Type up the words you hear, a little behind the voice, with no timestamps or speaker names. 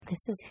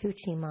This is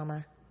Hoochie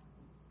Mama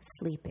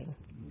sleeping.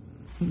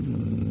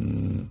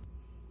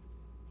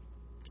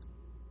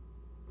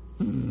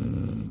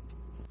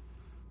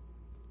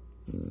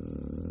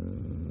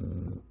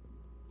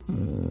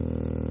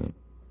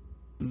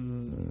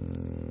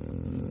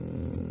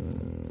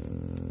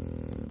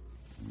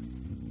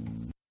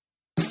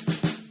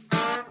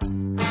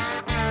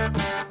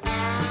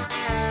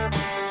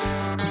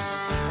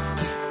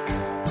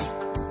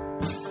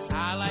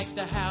 I like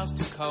the house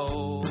too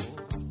cold.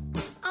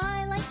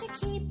 I like to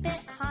keep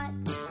it hot.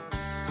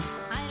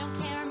 I don't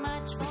care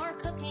much for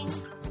cooking.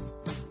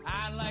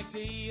 I like to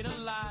eat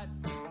a lot.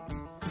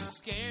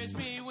 Scares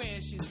me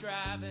when she's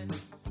driving.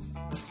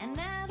 And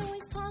that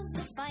always causes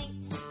a fight.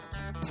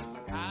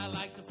 I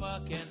like to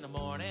fuck in the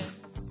morning.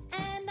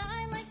 And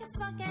I like to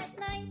fuck at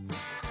night.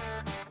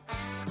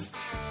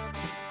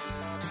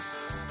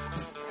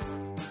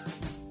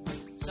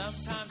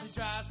 Sometimes it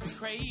drives me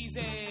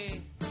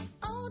crazy.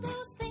 Oh,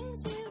 those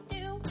things you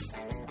do.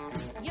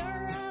 You're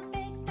a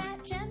big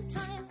fat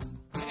Gentile.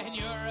 And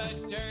you're a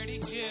dirty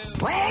Jew.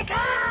 Wake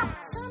up!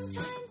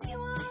 Sometimes you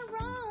are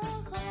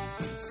wrong.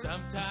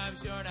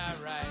 Sometimes you're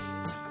not right.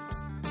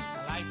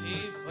 I like to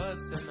eat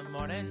puss in the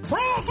morning.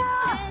 Wake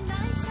up! And I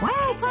suck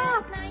Wake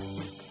up! at night.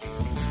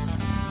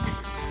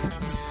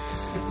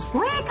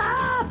 Wake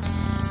up!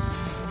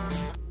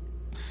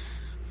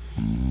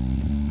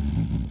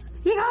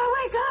 You gotta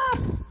wake up!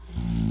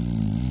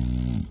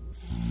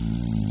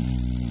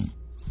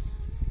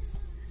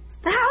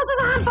 The house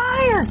is on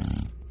fire!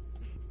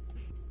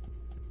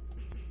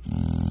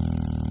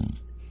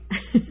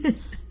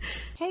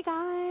 Hey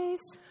guys.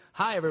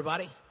 Hi,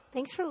 everybody.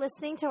 Thanks for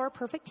listening to our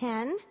Perfect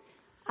 10.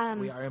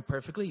 We are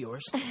imperfectly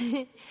yours.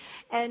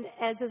 And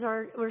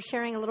we're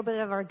sharing a little bit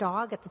of our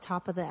dog at the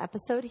top of the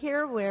episode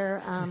here,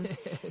 where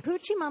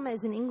Hoochie Mama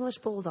is an English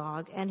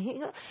Bulldog, and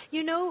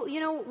you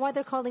know why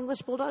they're called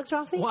English Bulldogs,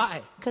 Ralphie?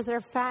 Why? Because they're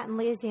fat and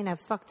lazy and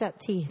have fucked up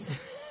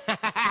teeth.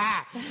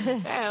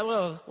 Yeah, a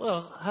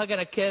little hug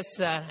and a kiss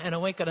and a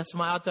wink and a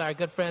smile to our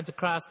good friends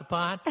across the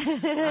pond.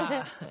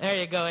 There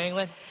you go,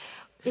 England.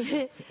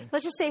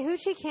 Let's just say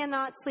Hoochie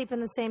cannot sleep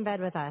in the same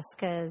bed with us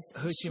because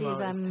she's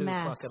Mama a is too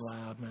mess. fucking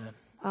loud, man.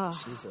 Oh.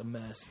 She's a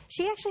mess.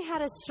 She actually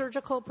had a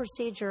surgical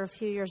procedure a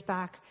few years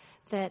back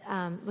that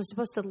was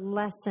supposed to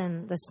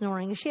lessen the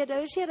snoring. She had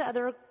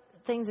other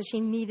things that she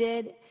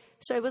needed,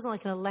 so it wasn't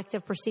like an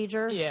elective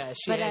procedure. Yeah,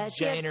 she had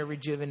genital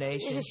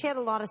rejuvenation. She had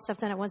a lot of stuff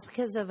done at once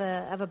because of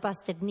a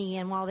busted knee,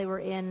 and while they were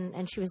in,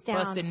 and she was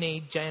down. Busted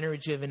knee, genital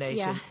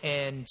rejuvenation,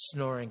 and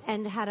snoring.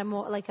 And had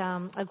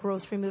a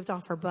growth removed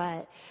off her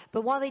butt.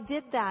 But while they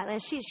did that, and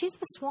she's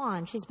the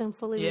swan. She's been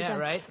fully redone.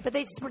 Right. But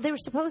they were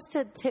supposed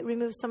to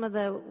remove some of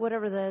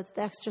whatever the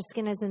extra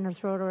skin is in her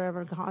throat or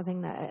whatever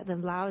causing the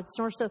loud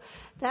snore. So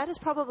that is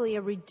probably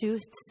a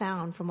reduced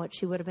sound from what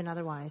she would have been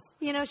otherwise.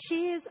 You know,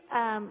 she is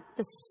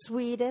the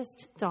sweetest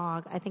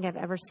dog I think I've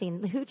ever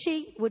seen. The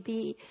Hoochie would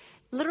be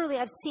literally.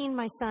 I've seen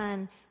my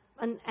son.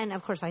 And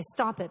of course I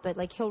stop it, but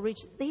like he'll reach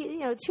the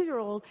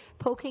 2-year-old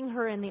poking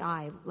her in the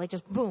eye, like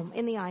just boom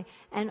in the eye,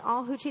 and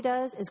all Hoochie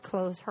does is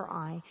close her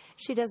eye.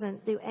 She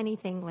doesn't do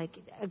anything like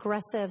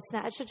aggressive.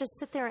 She'll just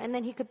sit there, and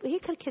then he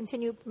could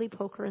continually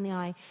poke her in the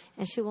eye,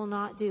 and she will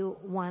not do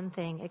one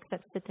thing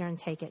except sit there and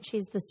take it.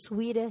 She's the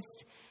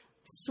sweetest,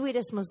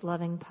 most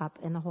loving pup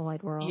in the whole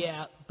wide world.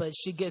 Yeah, but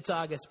she gets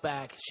August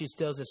back. She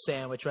steals a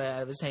sandwich right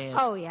out of his hand.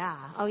 Oh yeah.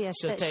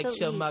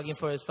 She'll mug him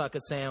for his fucking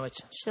sandwich.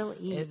 She'll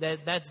eat.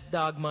 That's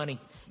dog money.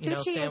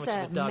 Hoochie is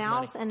a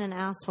mouth and an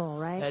asshole,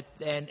 right?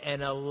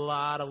 And a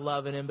lot of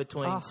loving in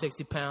between.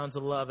 60 pounds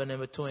of loving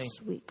in between.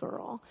 Sweet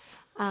girl.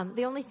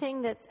 The only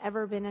thing that's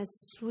ever been as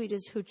sweet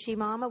as Hoochie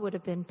Mama would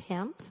have been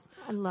Pimp.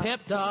 I love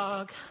Pimp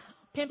dog.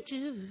 Pimp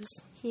juice.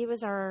 He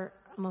was our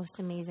most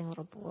amazing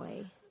little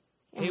boy.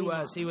 He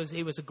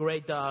was a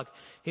great dog.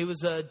 He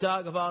was a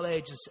dog of all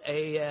ages.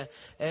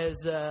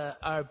 As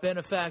our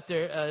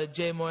benefactor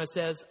Jay Moore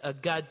says, a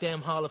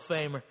goddamn Hall of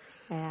Famer.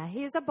 Yeah,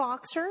 he's a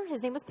boxer.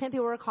 His name was Pimp. He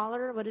wore a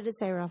collar. What did it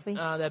say, Ralphie?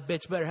 That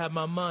bitch better have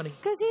my money.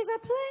 'Cause he's a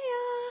player.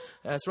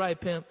 That's right,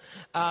 Pimp.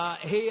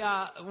 He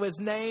was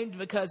named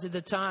because at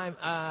the time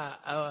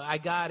I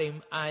got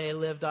him, I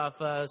lived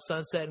off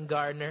Sunset and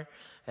Gardner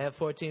at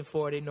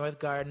 1440 North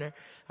Gardner,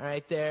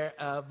 right there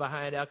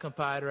behind El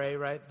Compadre,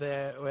 right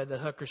there where the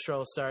hooker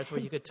stroll starts,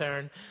 where you could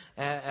turn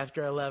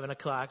after 11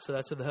 o'clock. So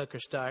that's where the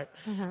hookers start.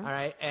 Uh-huh. All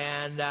right,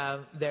 and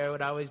there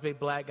would always be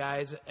black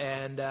guys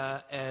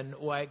and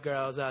white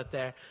girls out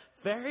there.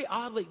 Very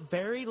oddly,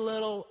 very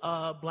little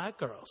black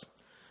girls.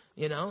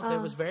 You know, there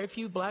was very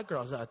few black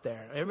girls out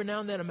there. Every now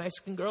and then a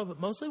Mexican girl, but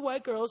mostly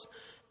white girls.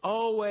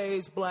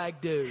 Always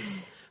black dudes.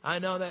 I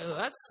know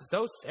that's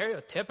so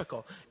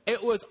stereotypical.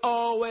 It was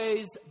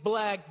always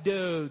black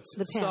dudes.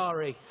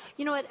 Sorry.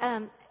 You know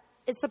what?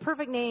 It's the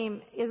perfect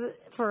name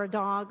for a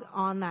dog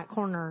on that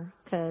corner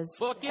because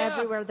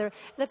everywhere there.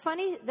 The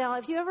funny though,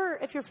 if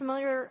you're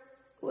familiar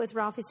with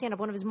Ralphie's stand-up,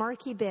 one of his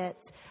marquee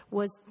bits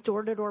was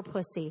door-to-door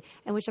pussy,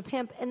 in which a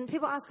pimp, and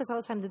people ask us all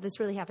the time, did this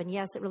really happen?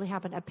 Yes, it really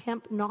happened. A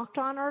pimp knocked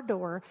on our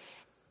door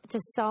to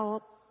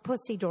sell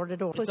pussy door to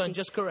door. It's on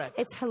Just Correct.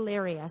 It's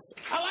hilarious.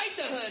 I like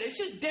the hood. It's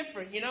just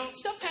different, you know.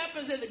 Stuff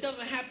happens there that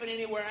doesn't happen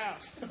anywhere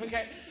else.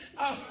 Okay.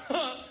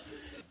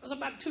 It was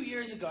about 2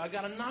 years ago. I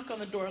got a knock on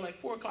the door like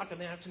 4 o'clock in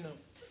the afternoon.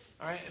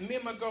 All right, and me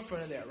and my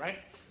girlfriend are there, right?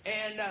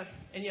 And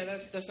yeah,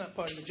 that's not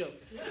part of the joke.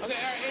 Okay, all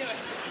right. Anyway,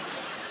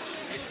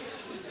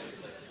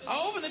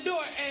 I open the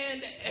door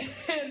and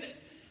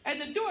at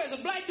the door is a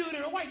black dude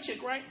and a white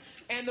chick, right?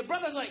 And the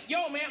brother's like,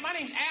 "Yo, man, my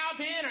name's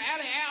Alvin or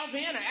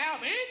Alvin,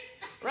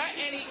 right?"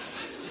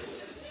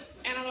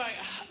 And I'm like,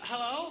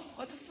 "Hello,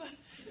 what the fuck?"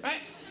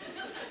 Right?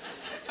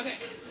 Okay.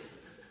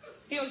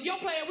 He goes, "Yo,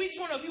 player, we just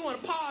want to know if you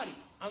want to party."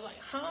 I was like,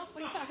 "Huh?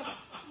 What are you talking about?"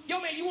 "Yo,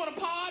 man, you want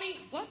to party?"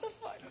 "What the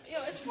fuck?"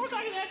 "Yo, it's 4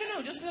 o'clock in the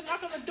afternoon. Just gonna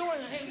knock on the door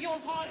and hey, you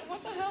want to party?"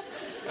 "What the hell?"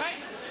 Right?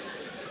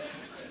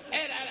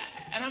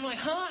 And I'm like,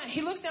 "Huh?" And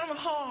he looks down the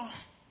hall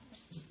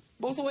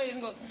both ways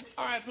and goes,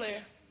 "All right,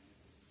 player,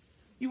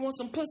 you want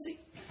some pussy?"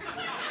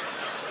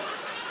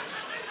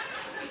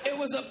 It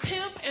was a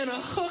pimp and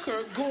a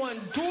hooker going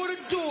door to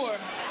door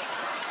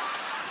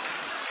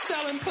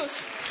selling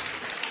pussy.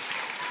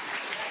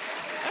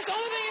 That's the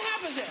only thing that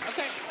happens there,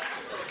 okay?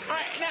 All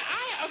right, now,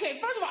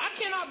 first of all, I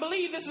cannot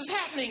believe this is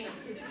happening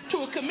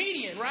to a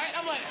comedian, right?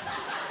 I'm like,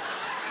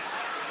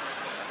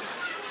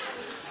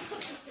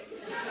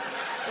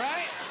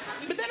 right?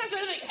 But then I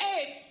started thinking,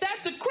 hey,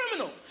 that's a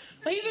criminal.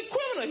 Like, he's a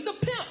criminal. He's a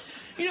pimp.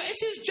 You know,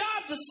 it's his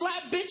job to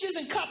slap bitches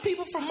and cut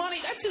people for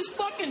money. That's his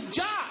fucking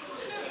job.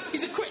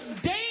 He's a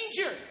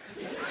danger.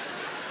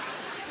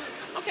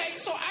 Okay,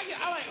 so I'm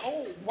like,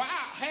 oh,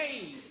 wow,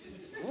 hey.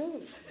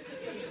 Ooh.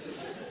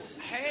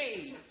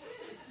 Hey.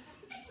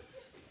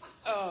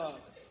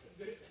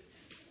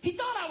 He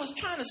thought I was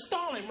trying to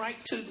stall him, right,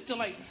 to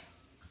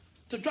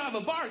drive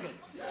a bargain.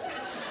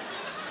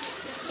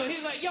 So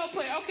he's like, "Yo,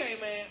 play, okay,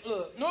 man,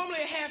 look,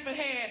 normally a half and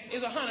half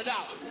is $100,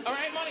 all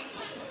right, money?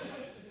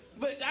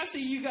 But I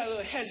see you got a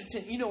little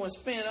hesitant, you don't want to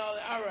spend all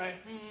that, all right.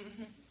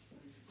 Mm-hmm.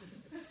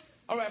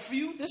 All right, for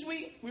you, this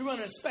week, we're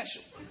running a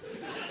special.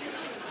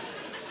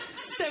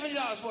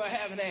 $70 for a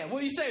half and half. What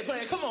do you say,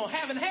 player? Come on,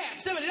 half and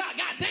half, $70,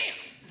 goddamn.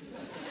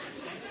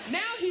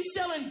 Now he's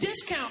selling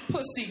discount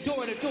pussy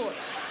door to door.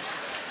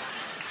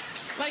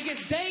 Like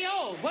it's day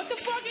old. What the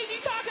fuck is he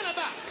talking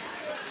about?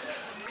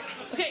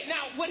 Okay,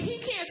 now what he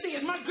can't see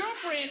is my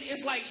girlfriend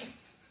is like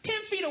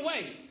 10 feet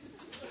away.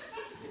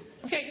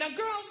 Okay, now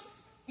girls,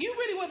 you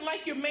really wouldn't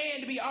like your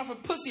man to be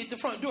offered pussy at the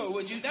front door,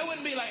 would you? That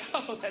wouldn't be like,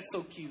 oh, that's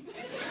so cute.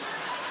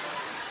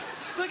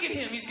 Look at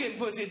him, he's getting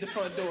pussy at the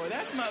front door.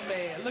 That's my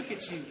man, look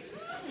at you.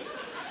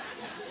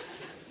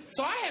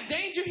 So I have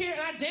danger here,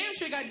 and I damn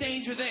sure got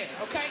danger there,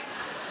 okay?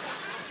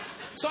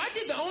 So I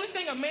did the only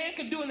thing a man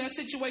could do in that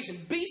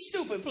situation. Be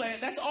stupid, player.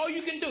 That's all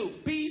you can do.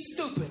 Be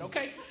stupid,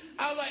 okay?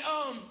 I was like,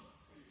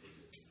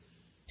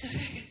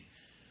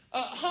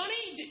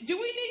 honey, do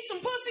we need some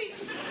pussy?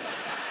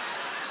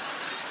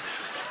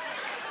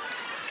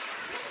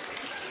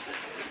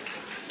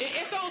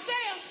 It's on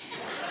sale.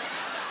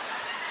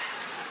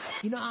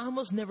 You know, I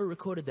almost never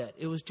recorded that.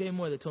 It was Jay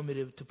Moore that told me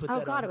to put that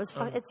on. Oh, God,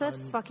 it's a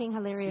fucking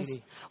hilarious.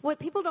 CD. What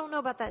people don't know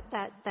about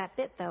that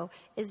bit, though,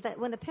 is that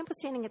when the pimp was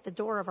standing at the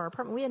door of our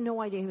apartment, we had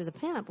no idea he was a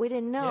pimp. We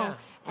didn't know. Yeah,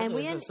 and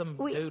we had some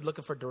dude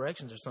looking for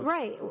directions or something.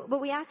 Right, but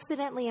we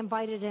accidentally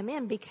invited him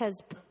in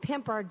because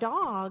Pimp, our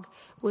dog,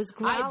 was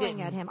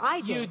growling at him.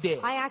 I did. You did.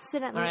 I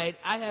accidentally. All right,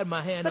 I had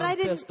my hand on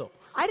the pistol.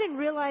 I didn't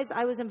realize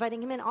I was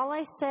inviting him in. All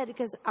I said,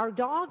 because our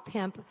dog,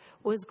 Pimp,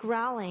 was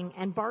growling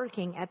and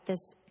barking at this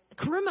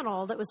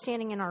criminal that was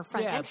standing in our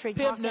front entry.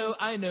 Pimp knew,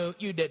 I knew,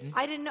 you didn't.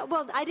 I didn't know.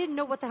 Well, I didn't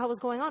know what the hell was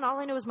going on. All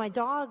I knew was my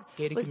dog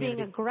was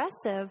being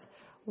aggressive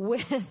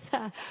with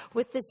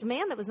this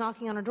man that was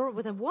knocking on our door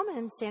with a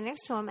woman standing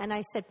next to him. And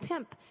I said,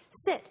 "Pimp,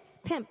 sit.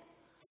 Pimp,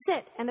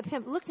 sit." And the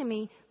pimp looked at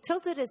me,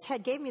 tilted his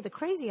head, gave me the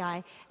crazy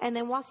eye, and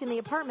then walked in the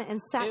apartment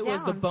and sat down. It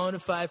was the bona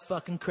fide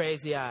fucking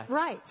crazy eye.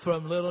 Right.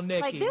 From Little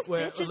Nicky. Like, this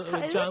where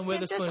bitch John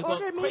Witherspoon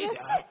ordered me to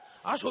sit.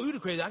 I'll show you the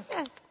crazy eye.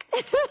 Yeah.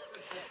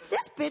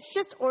 This bitch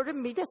just ordered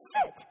me to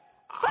sit.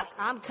 Fuck,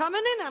 I'm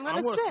coming in. I'm going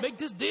to sit. I want to make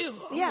this deal.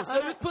 I'm going to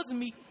sell this pussy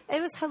meat.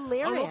 It was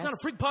hilarious. I don't know what kind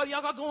of freak party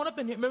y'all got going up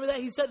in here. Remember that?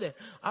 He said that.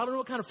 I don't know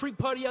what kind of freak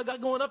party y'all got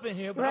going up in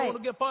here, but I want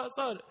to get part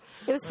of it.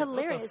 It was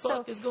hilarious. What the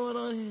fuck is going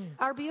on here?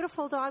 Our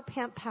beautiful dog,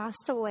 Pimp,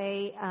 passed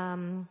away.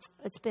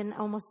 It's been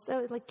almost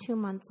like 2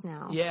 months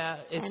now. Yeah,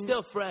 it's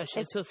still fresh.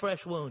 It's a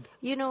fresh wound.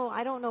 You know,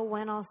 I don't know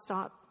when I'll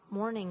stop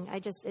mourning.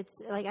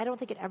 It's like, I don't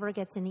think it ever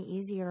gets any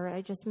easier.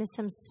 I just miss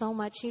him so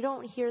much. You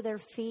don't hear their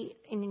feet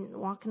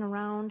walking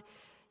around.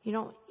 You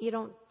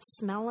don't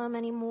smell them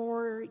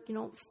anymore.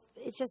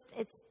 It's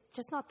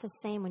just not the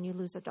same when you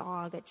lose a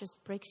dog. It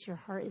just breaks your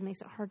heart. It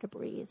makes it hard to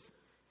breathe.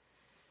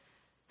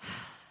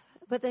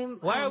 But then,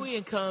 why are we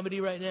in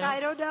comedy right now?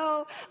 I don't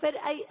know. But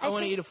I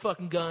want to eat a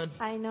fucking gun.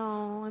 I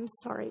know. I'm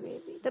sorry,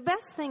 baby. The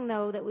best thing,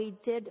 though, that we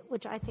did,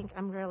 which I think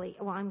I'm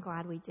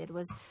glad we did,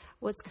 was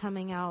what's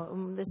coming out.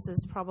 And this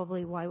is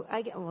probably why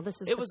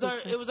this is. It was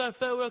our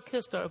farewell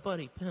kiss to our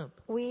buddy Pimp.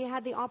 We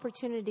had the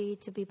opportunity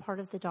to be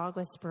part of the Dog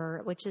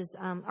Whisperer, which is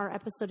our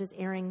episode is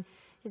airing.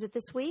 Is it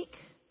this week?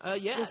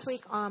 Yes. This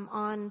week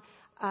on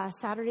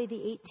Saturday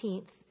the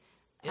 18th.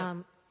 Yep.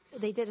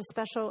 They did a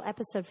special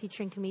episode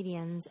featuring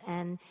comedians,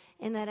 and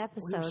in that We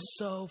episode, were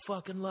so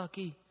fucking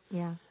lucky.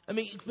 yeah, I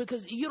mean,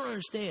 because you don't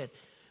understand.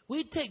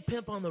 We'd take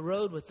Pimp on the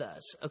road with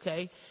us,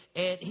 okay?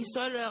 And he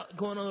started out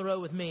going on the road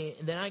with me,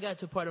 and then I got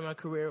to a part of my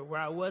career where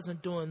I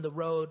wasn't doing the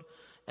road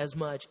as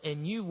much,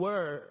 and you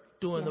were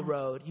doing the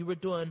road. You were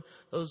doing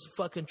those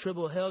fucking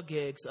triple hell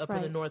gigs up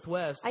in the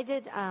Northwest. I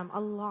did a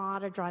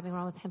lot of driving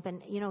around with Pimp,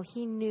 and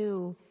he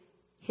knew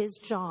his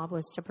job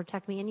was to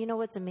protect me. And you know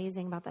what's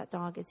amazing about that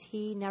dog is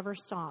he never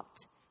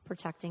stopped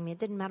protecting me. It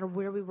didn't matter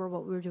where we were,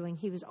 what we were doing.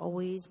 He was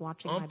always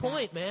watching my back. On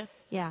point, man.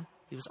 Yeah,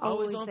 He was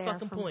always on there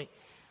fucking point.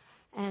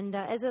 And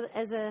as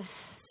a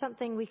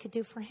something we could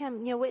do for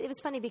him, it was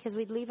funny because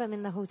we'd leave him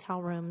in the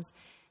hotel rooms,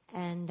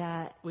 and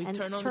We'd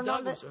turn on the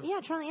dog whisperer.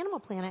 Yeah, turn on the Animal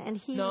Planet, and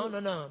he.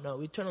 No.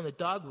 We'd turn on the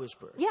dog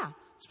whisperer. Yeah.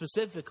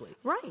 Specifically.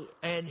 Right.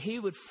 And he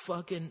would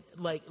fucking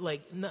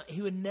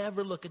he would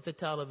never look at the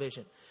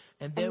television.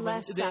 And then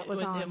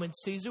when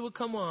Caesar would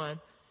come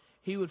on,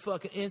 he would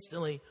fucking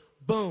instantly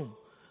boom.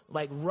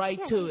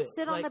 To it.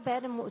 Sit on the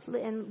bed and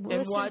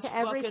listen to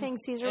everything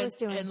Caesar was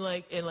doing.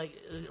 And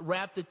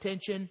rapt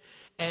attention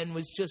and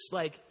was just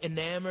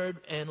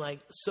enamored and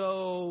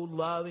so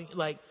loving.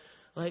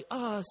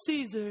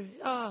 Caesar,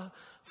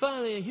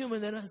 finally a human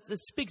that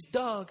speaks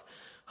dog.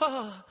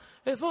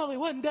 If only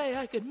one day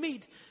I could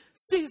meet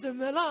Caesar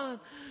Milan.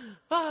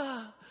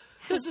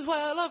 This is why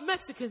I love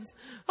Mexicans.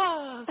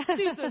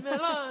 Caesar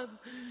Milan.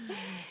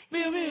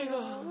 Mi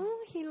amigo.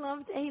 He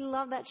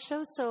loved that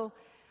show, so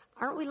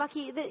aren't we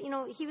lucky that,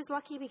 he was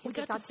lucky because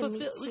he got to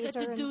meet Caesar. We got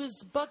to do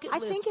his bucket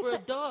list for a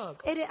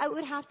dog. It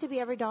would have to be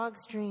every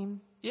dog's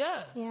dream.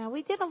 Yeah. Yeah,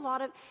 we did a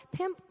lot of...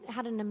 Pimp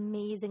had an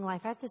amazing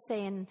life, I have to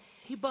say. And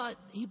he bought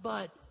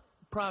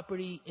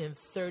property in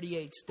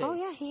 38 states. Oh,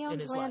 yeah, he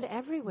owns land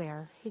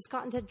everywhere. He's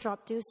gotten to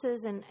drop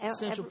deuces and...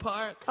 Central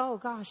Park. Oh,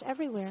 gosh,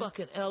 everywhere.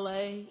 Fucking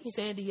L.A.,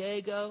 San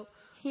Diego,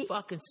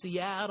 fucking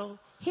Seattle.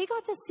 He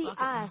got to see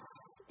us,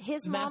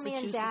 his mommy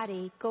and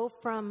daddy, go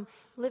from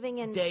living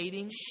in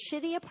dating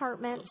shitty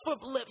apartments to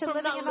from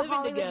living in the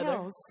Hollywood together,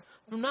 Hills.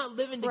 From not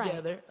living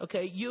together,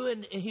 okay, you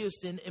in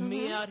Houston and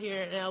me out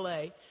here in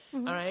L.A.,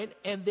 all right,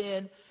 and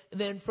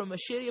then from a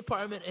shitty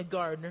apartment in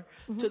Gardner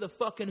to the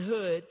fucking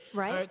hood,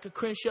 right? All right,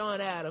 Crenshaw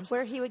and Adams,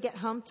 where he would get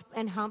humped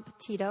and hump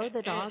Tito,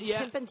 the dog.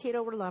 Pimp and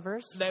Tito were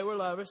lovers. They were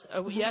lovers.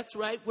 Yeah, that's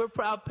right. We're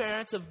proud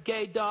parents of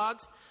gay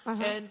dogs.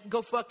 And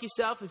go fuck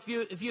yourself if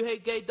you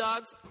hate gay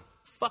dogs.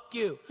 Fuck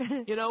you.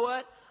 You know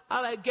what?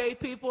 I like gay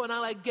people and I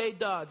like gay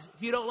dogs.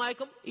 If you don't like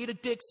them, eat a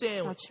dick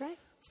sandwich. That's right.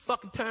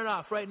 Fucking turn it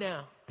off right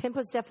now. Pimp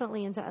was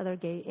definitely into other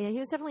gay. He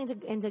was definitely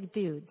into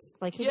dudes.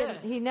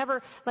 He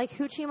never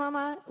Hoochie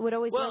Mama would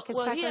always like his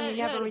pecker, and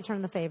he never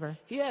returned the favor.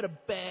 He had a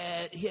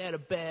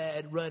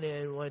bad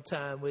run-in one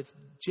time with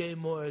Jay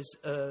Moore's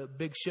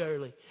Big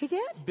Shirley. He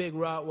did? Big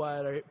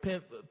Rottweiler.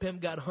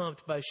 Pimp got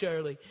humped by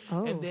Shirley.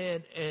 Oh. And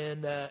then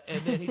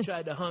he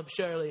tried to hump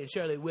Shirley, and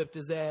Shirley whipped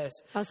his ass.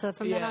 Oh, so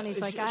from then on he's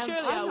like, Shirley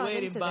I'm not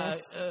outweighed into him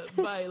this.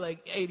 by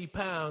 80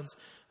 pounds.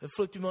 And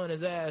flipped him on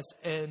his ass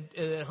and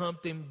then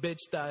humped him bitch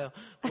style,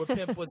 where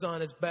Pimp was on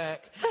his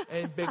back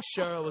and Big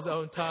Cheryl was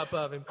on top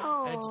of him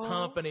and just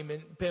humping him.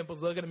 And Pimp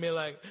was looking at me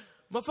like,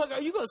 motherfucker,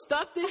 are you going to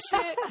stop this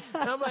shit?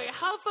 And I'm like,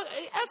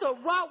 that's a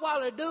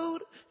Rottweiler,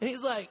 dude. And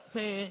he's like,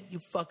 man, you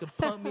fucking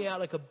punked me out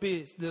like a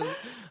bitch, dude.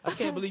 I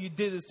can't believe you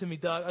did this to me,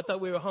 dog. I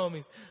thought we were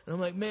homies. And I'm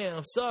like, man,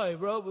 I'm sorry,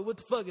 bro, but what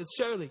the fuck? It's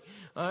Shirley,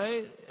 all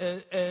right?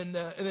 And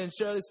then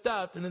Shirley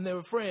stopped, and then they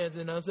were friends.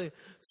 And I was like,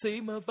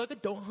 see,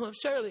 motherfucker, don't hump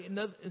Shirley.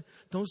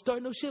 Don't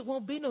start no shit,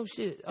 won't be no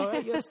shit, all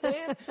right? You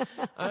understand?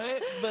 All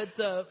right? But,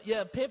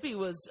 Pimpy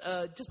was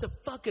just a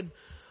fucking...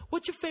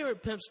 What's your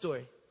favorite Pimp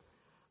story?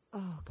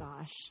 Oh,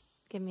 gosh.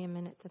 Give me a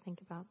minute to think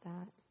about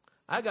that.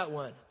 I got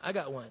one.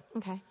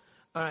 Okay.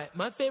 All right.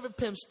 My favorite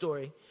Pimp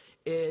story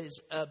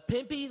is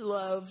Pimpy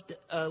loved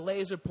a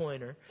laser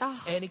pointer,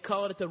 and he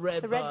called it the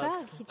Red Bug. The Red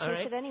Bug. He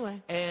chased it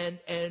anyway.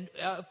 And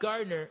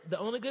Gardner, the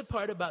only good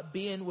part about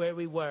being where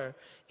we were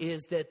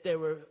is that there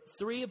were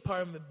 3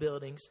 apartment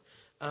buildings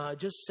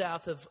just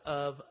south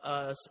of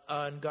us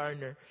on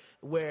Gardner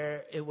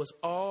where it was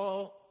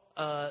all,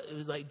 it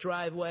was like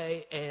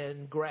driveway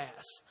and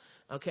grass.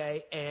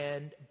 Okay,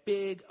 and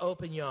big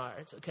open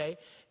yards, okay?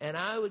 And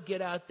I would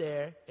get out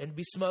there and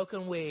be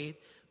smoking weed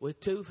with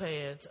 2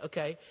 hands,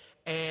 okay?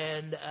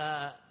 And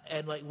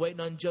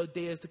waiting on Joe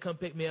Diaz to come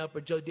pick me up,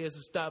 or Joe Diaz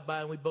would stop by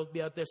and we'd both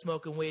be out there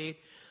smoking weed,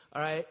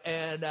 all right?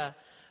 And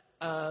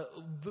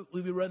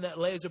we'd be running that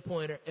laser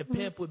pointer, and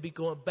Pimp would be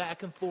going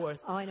back and forth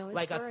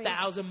like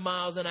 1,000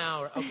 miles an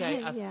hour,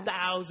 okay?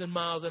 1,000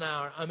 miles an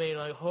hour. I mean,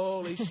 like,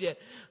 holy shit.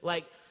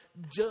 Like,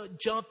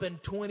 jumping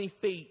 20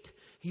 feet.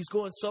 He's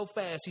going so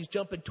fast. He's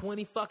jumping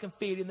 20 fucking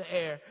feet in the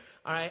air,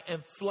 all right,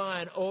 and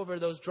flying over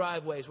those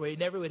driveways where he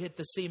never would hit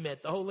the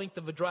cement. The whole length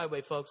of a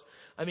driveway, folks.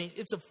 I mean,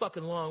 it's a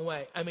fucking long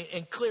way. I mean,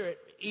 and clear it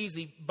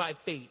easy by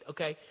feet,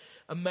 okay?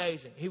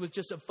 Amazing. He was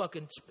just a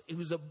fucking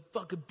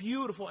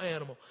beautiful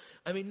animal.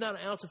 I mean, not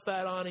an ounce of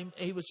fat on him.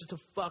 He was just a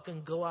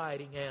fucking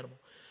gliding animal.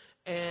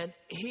 And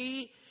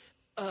he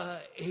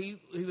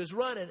was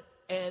running,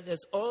 and this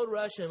old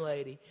Russian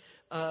lady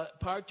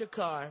parked her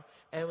car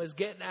and was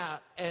getting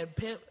out, and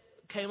Pimp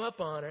came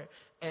up on her,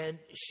 and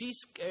she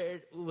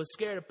was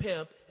scared of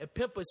Pimp, and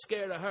Pimp was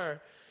scared of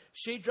her.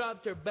 She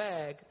dropped her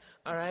bag,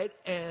 all right,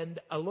 and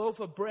a loaf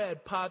of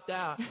bread popped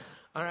out,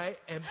 all right,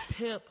 and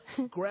Pimp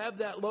grabbed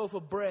that loaf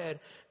of bread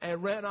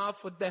and ran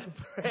off with that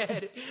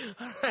bread,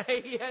 all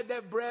right. He had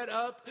that bread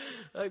up,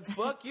 like,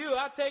 fuck you,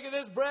 I'm taking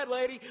this bread,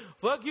 lady.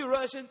 Fuck you,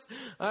 Russians,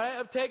 all right,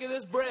 I'm taking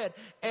this bread.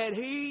 And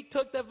he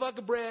took that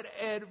fucking bread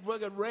and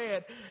fucking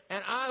ran,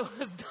 and I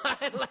was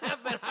dying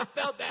laughing. I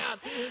fell down,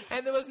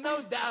 and there was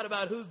no doubt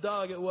about whose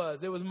dog it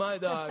was. It was my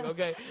dog,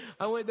 okay.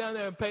 I went down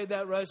there and paid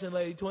that Russian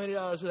lady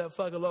 $20 for that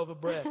fucking loaf of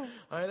bread, all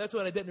right. That's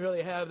when I didn't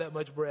really have that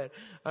much bread,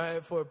 all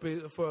right, for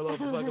a loaf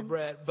of fucking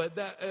bread. But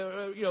that,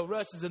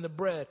 Russians in the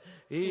bread.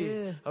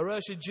 A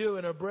Russian Jew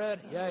in her bread.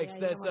 Yikes,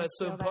 that's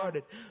so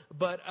parted.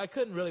 But I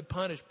couldn't really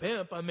punish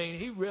Pimp. I mean,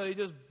 he really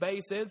just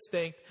base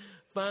instinct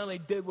finally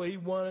did what he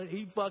wanted.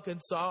 He fucking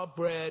saw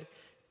bread,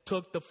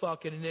 took the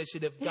fucking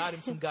initiative, got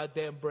him some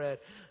goddamn bread.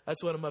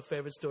 That's one of my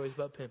favorite stories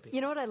about Pimpy. You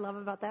know what I love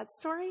about that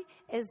story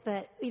is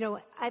that,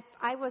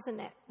 I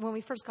wasn't, when we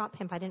first got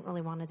Pimp, I didn't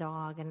really want a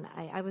dog, and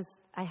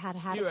I had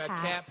you were a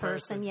cat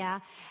person. Yeah.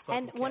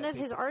 Fucking and one of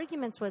people. his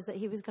arguments was that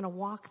he was going to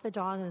walk the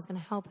dog and it was going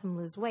to help him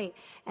lose weight.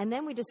 And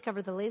then we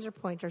discovered the laser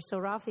pointer. So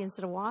Ralphie,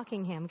 instead of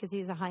walking him, because he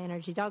was a high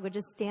energy dog, would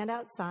just stand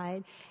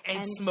outside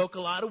and smoke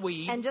a lot of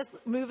weed and just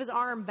move his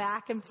arm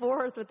back and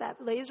forth with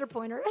that laser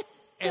pointer.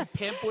 And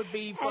Pimp would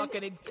be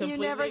fucking completely you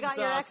never got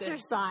exhausted. your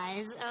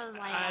exercise. I was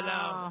like, I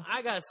know.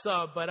 I got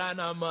some, but I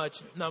not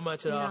much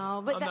at all.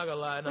 No, but I'm not gonna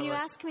lie. When you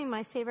ask me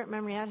my favorite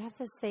memory, I'd have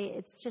to say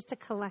it's just a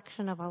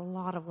collection of a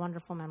lot of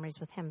wonderful memories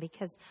with him,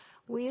 because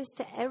we used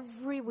to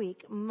every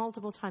week,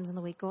 multiple times in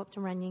the week, go up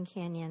to Runyon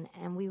Canyon,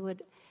 and we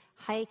would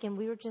hike, and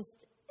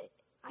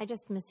I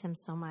just miss him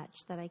so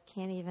much that I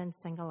can't even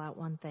single out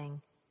one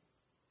thing.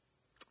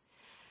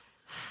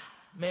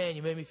 Man,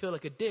 you made me feel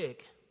like a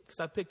dick.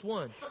 Because I picked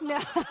one. No.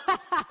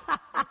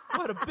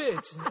 What a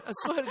bitch. I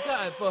swear to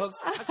God, folks.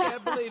 I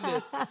can't believe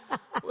this.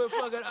 We're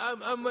fucking,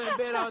 I'm in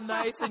bed all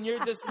nice, and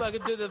you're just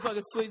fucking doing the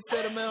fucking sweet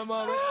cinnamon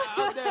moment.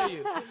 How dare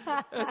you?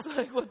 That's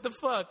like, what the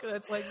fuck?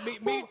 That's like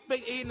me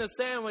eating a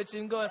sandwich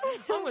and going,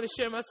 I'm going to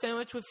share my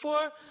sandwich with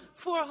four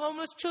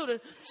homeless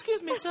children.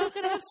 Excuse me, sir,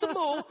 can I have some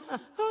more?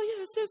 Oh,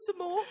 yes, there's some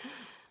more.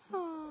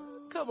 Oh.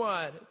 Come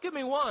on. Give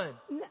me one.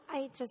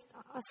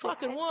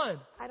 Fucking one.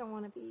 I don't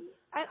want to be...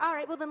 all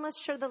right, well, then let's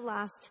share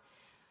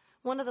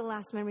one of the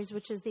last memories,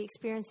 which is the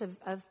experience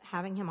of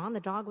having him on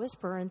the Dog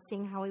Whisperer and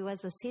seeing how he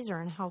was with Caesar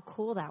and how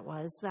cool that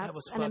was.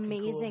 That's an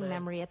amazing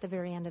memory at the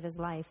very end of his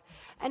life.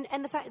 And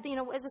the fact,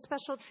 as a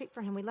special treat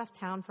for him, we left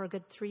town for a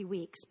good 3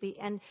 weeks.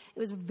 And it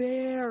was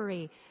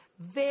very,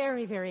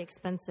 very, very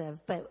expensive.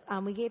 But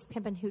we gave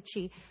Pimp and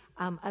Hoochie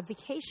a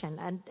vacation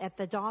at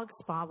the dog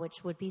spa,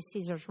 which would be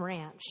Caesar's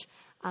ranch.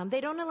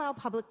 They don't allow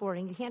public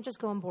boarding. You can't just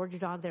go and board your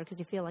dog there because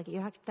you feel like you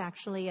have to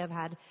actually have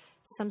had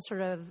some sort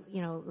of,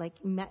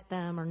 met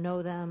them or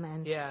know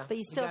them. But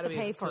you still have to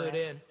pay for it.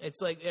 In. It's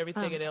like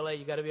everything in LA,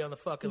 you got to be on the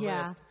fucking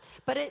list.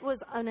 But it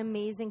was an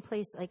amazing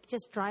place, like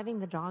just driving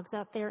the dogs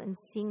out there and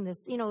seeing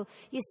this. You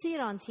see it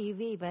on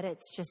TV, but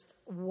it's just,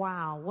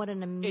 wow, what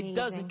an amazing... It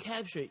doesn't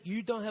capture it.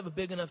 You don't have a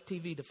big enough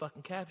TV to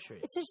fucking capture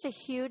it. It's just a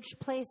huge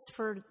place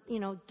for,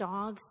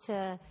 dogs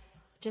to...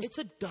 It's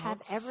a dog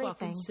have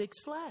everything. Fucking Six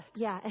Flags.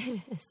 Yeah,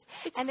 it is.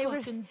 It's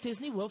fucking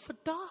Disney World for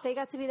dogs. They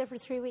got to be there for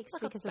 3 weeks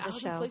because of the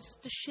show. Places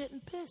to shit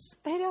and piss.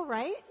 I know,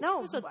 right?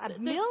 No,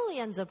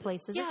 millions of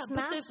places. Yeah, it's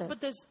massive.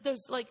 But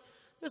there's like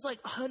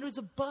hundreds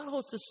of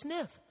buttholes to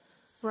sniff.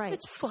 Right.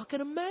 It's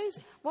fucking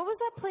amazing. What was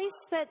that place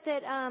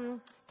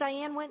that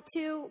Diane went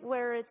to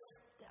where it's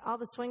all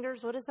the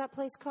swingers? What is that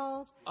place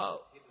called?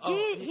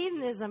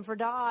 Hedonism for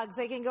dogs.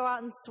 They can go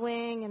out and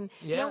swing, and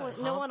no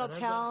one will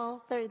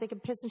tell. They can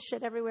piss and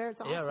shit everywhere.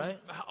 It's awesome. Yeah, right?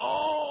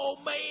 Oh,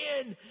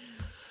 man.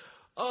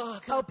 Oh,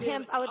 God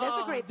Pimp. Oh,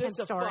 that's a great Pimp story. This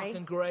is a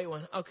fucking great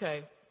one.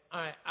 Okay.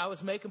 All right. I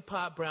was making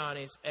pot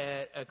brownies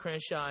at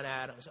Crenshaw and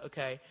Adams,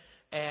 okay?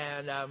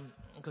 And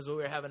because we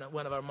were having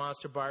one of our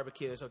monster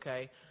barbecues,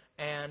 okay?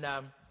 And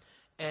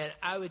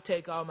I would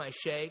take all my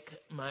shake,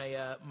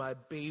 my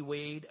bee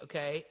weed,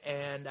 okay?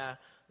 And...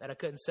 that I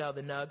couldn't sell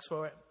the nugs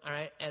for it, all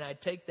right? And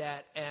I'd take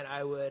that and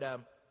I would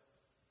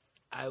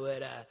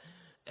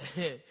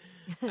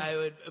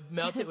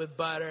melt it with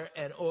butter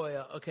and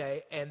oil,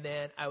 okay? And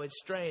then I would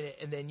strain it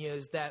and then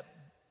use that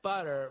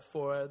butter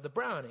for the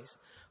brownies,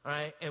 all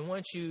right? And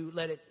once you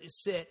let it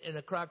sit in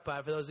a crock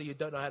pot, for those of you who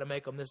don't know how to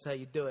make them, this is how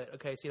you do it,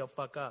 okay? So you don't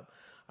fuck up,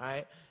 all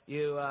right?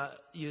 You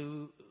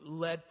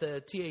let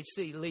the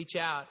THC leach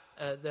out.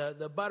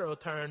 The butter will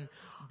turn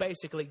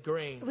basically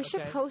green. We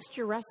should post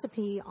your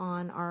recipe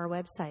on our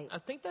website. I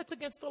think that's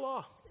against the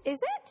law. Is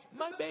it?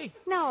 Might be.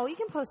 No, you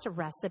can post a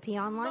recipe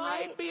online,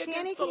 Might right? be against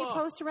Danny, the can law.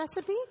 you post a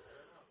recipe?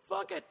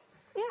 Fuck it.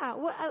 Yeah,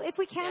 well, if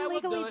we can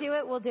legally do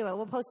it, we'll do it.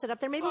 We'll post it up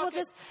there. Maybe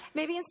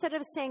maybe instead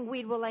of saying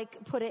weed, we'll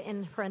put it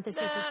in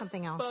parentheses or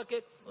something else. Fuck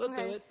it. We'll do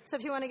it. So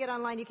if you want to get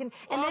online, you can.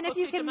 And then if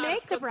you can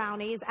make the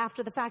brownies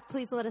after the fact,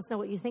 please let us know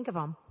what you think of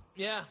them.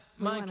 Yeah,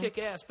 mine kick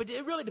ass. But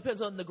it really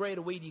depends on the grade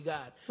of weed you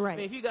got. Right. I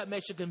mean, if you got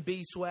Mexican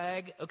B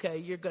swag, okay,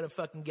 you're going to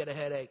fucking get a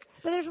headache.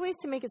 But there's ways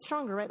to make it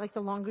stronger, right? Like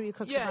the longer you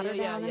cook the butter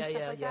down and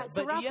stuff like that.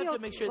 So But you have Ralphie to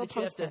make sure that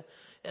you have to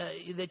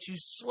that you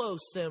slow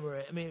simmer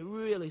it. I mean,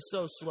 really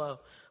so slow.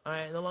 All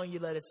right, and the longer you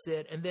let it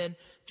sit, and then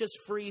just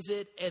freeze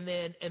it, and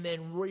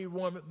then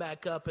re-warm it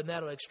back up, and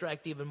that'll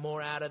extract even more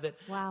out of it.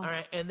 Wow. All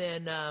right, and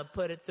then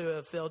put it through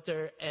a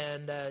filter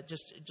and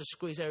just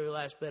squeeze every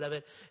last bit of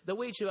it. The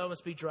weed should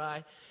almost be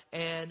dry,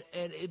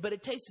 but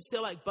it tastes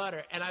still like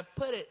butter. And I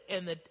put it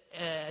in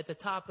at the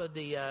top of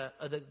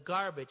the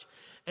garbage.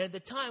 And at the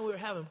time, we were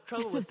having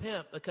trouble with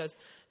Pimp because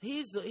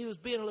he was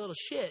being a little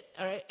shit.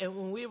 All right, and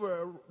when we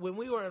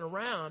weren't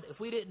around,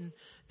 if we didn't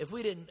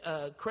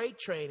crate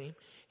train him,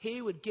 he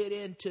would get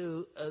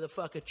into the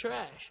fucking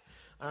trash.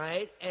 All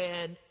right,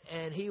 and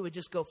he would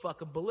just go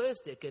fucking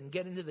ballistic and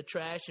get into the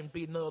trash and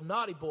be a little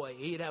naughty boy.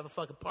 He'd have a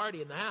fucking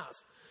party in the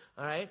house.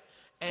 All right,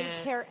 and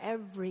he'd tear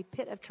every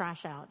pit of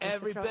trash out.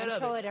 Every bit of it.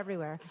 Throw it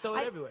everywhere.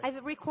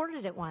 I've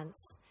recorded it once.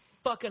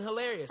 Fucking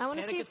hilarious. I want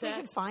to see if we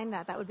can find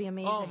that. That would be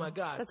amazing. Oh my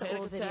God. That's panic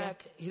an old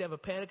attack. video. He'd have a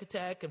panic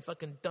attack and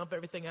fucking dump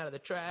everything out of the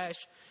trash.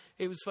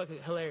 It was fucking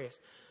hilarious.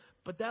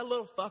 But that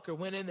little fucker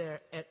went in there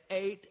and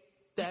ate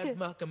that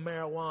fucking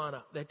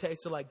marijuana that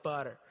tasted like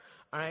butter.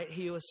 All right,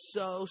 he was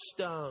so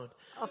stoned.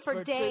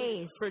 For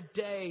days. For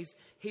days.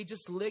 He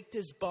just licked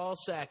his ball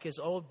sack, his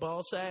old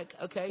ball sack,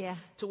 okay, Yeah.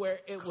 to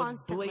where it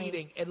Constantly. was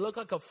bleeding. It looked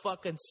like a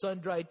fucking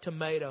sun-dried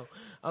tomato,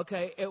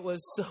 okay? It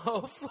was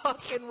so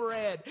fucking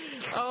red.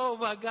 Oh,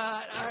 my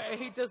God. All right,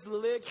 he just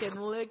licked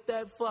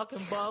that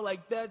fucking ball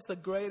like that's the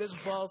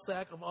greatest ball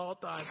sack of all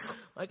time.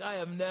 Like, I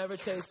have never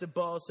tasted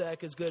ball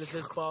sack as good as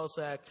this ball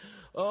sack.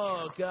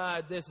 Oh,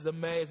 God, this is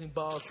amazing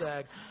ball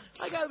sack.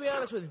 I got to be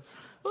honest with you.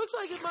 Looks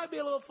like it might be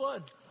a little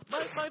fun.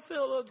 Might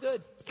feel a little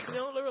good. You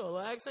know, a little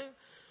relaxing.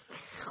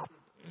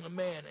 Oh,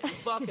 man, he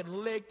fucking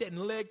licked it and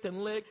licked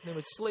and licked. And he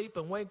would sleep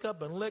and wake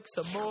up and lick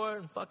some more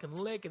and fucking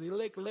lick. And he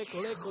lick.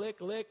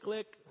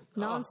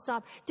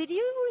 Nonstop. Did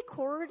you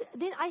record?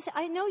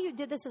 I know you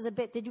did this as a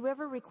bit. Did you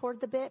ever record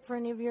the bit for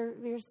any of your?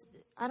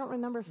 I don't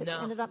remember if it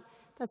ended up.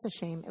 That's a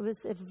shame. It was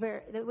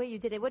the way you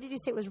did it. What did you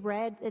say? It was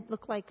red. It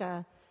looked like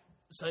a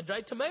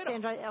sun-dried tomato.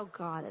 Oh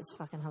God, it's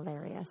fucking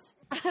hilarious.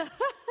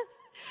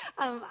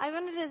 I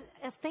wanted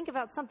to think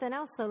about something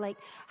else though. Like,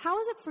 how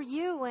was it for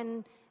you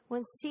when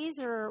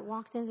Caesar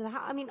walked into the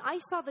house? I mean, I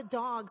saw the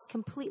dogs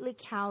completely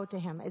cow to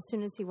him as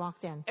soon as he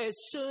walked in. As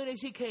soon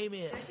as he came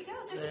in. There she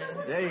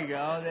goes.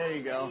 There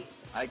you go.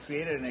 I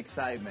created an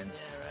excitement.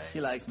 Yeah, right.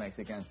 She likes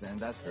Mexicans then,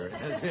 that's her.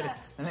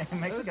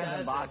 Mexicans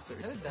and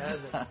boxers. Who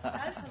doesn't?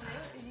 That's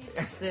hilarious.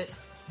 That's it.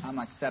 I'm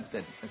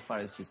accepted as far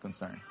as she's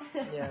concerned.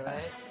 Yeah,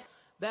 right.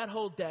 That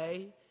whole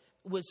day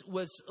was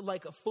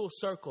like a full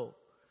circle.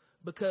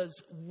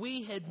 Because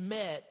we had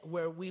met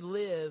where we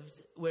lived,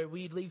 where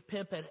we'd leave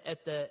Pimp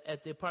at the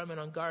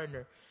apartment on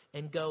Gardner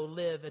and go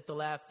live at the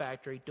Laugh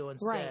Factory doing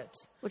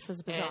sets. Which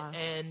was bizarre.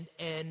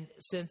 And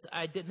since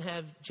I didn't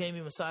have Jamie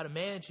Masada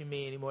managing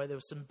me anymore, there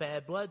was some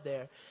bad blood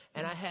there,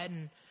 and I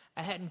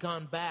hadn't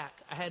gone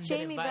back. I hadn't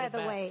Jamie, been invited by the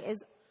back. way,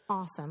 is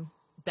awesome.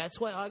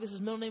 That's why August's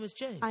middle name is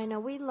James. I know.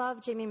 We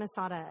love Jamie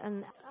Masada.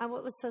 And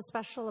what was so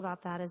special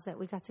about that is that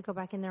we got to go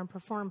back in there and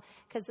perform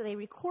because they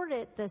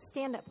recorded the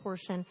stand-up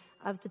portion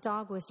of The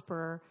Dog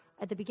Whisperer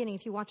at the beginning.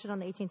 If you watch it on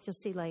the 18th, you'll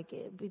see like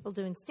people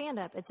doing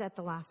stand-up. It's at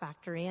the Laugh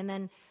Factory. And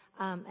then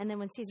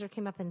when Caesar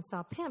came up and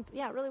saw Pimp,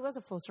 yeah, it really was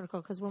a full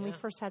circle because when we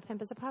first had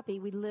Pimp as a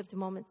puppy, we lived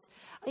moments.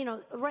 You know,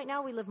 right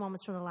now we live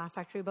moments from the Laugh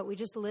Factory, but we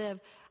just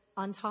live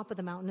on top of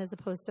the mountain as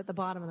opposed to at the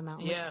bottom of the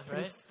mountain. Yeah, which is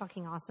pretty right.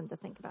 fucking awesome to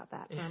think about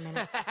that for a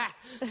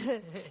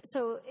minute.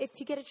 So if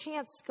you get a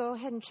chance, go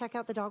ahead and check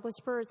out The Dog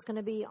Whisperer. It's going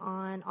to be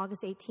on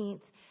August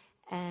 18th.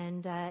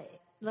 And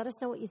let us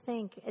know what you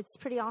think. It's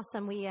pretty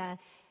awesome. We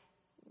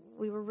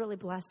were really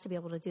blessed to be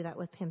able to do that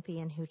with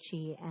Pimpy and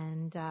Hoochie.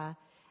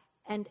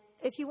 And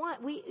if you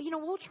want,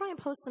 we'll try and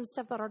post some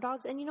stuff about our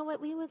dogs. And you know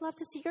what? We would love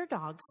to see your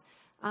dogs.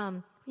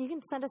 You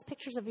can send us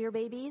pictures of your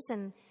babies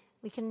and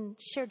we can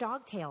share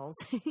dog tales.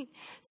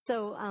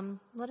 So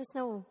let us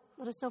know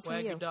from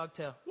Wag you. your dog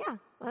tail. Yeah,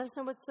 let us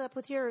know what's up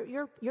with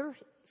your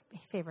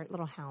favorite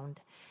little hound.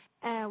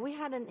 We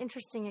had an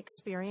interesting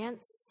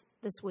experience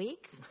this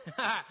week.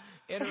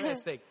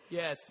 Interesting.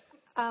 Yes.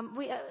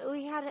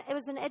 It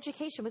was an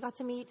education. We got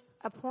to meet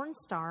a porn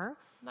star.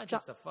 Not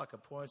just a fucking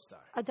porn star.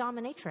 A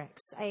dominatrix,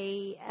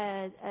 a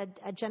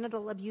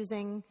genital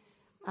abusing.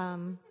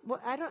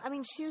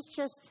 She was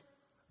just.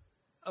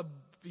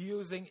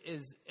 Abusing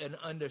is an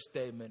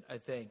understatement, I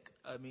think.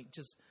 I mean,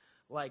 just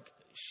like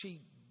she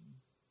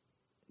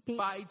beats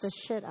bites the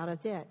shit out of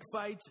dicks.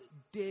 Bites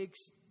dicks,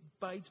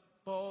 bites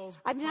balls.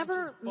 I've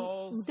never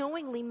balls,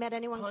 knowingly met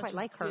anyone quite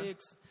like her.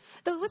 Dicks.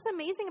 Though what's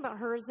amazing about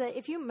her is that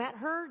if you met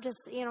her,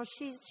 just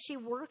she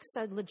works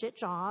a legit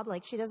job.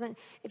 Like she doesn't.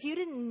 If you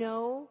didn't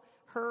know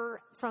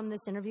her from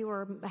this interview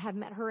or have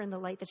met her in the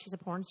light that she's a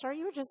porn star,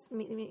 you were just,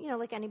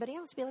 like anybody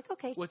else, be like,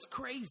 okay. What's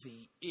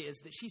crazy is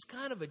that she's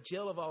kind of a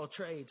Jill of all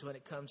trades when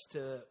it comes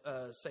to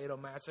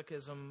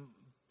sadomasochism,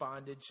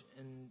 bondage,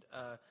 and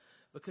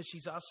because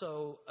she's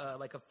also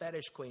like a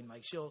fetish queen.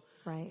 Like she'll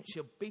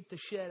beat the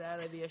shit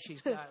out of you.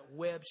 She's got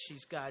whips.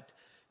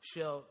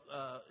 She'll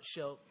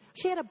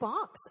She had a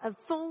box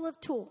full of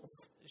tools.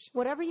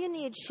 Whatever you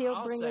need,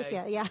 she'll bring with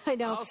you. Yeah, I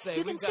know.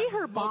 You can see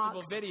her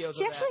box.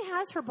 She actually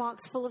has her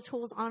box full of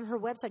tools on her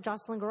website,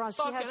 Joclyn Garage.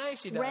 She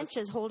has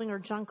wrenches holding her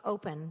junk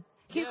open.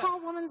 Can you call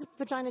a woman's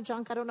vagina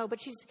junk? I don't know,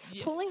 but she's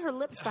pulling her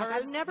lips back.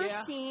 I've never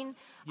seen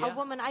a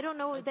woman. I don't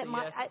know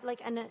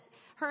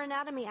her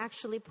anatomy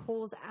actually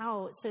pulls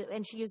out. So,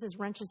 and she uses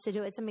wrenches to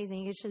do it. It's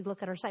amazing. You should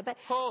look at her site. But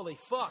holy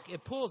fuck,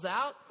 it pulls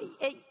out.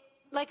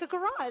 Like a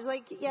garage,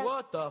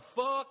 What the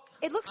fuck?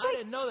 It looks I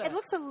didn't know that. It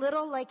looks a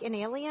little like in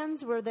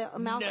Aliens, where the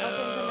mouth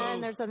opens and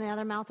then there's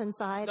another mouth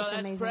inside. No, it's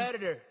that's amazing.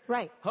 Predator.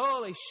 Right.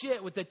 Holy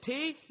shit, with the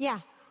teeth? Yeah.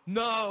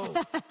 No.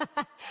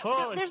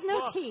 There's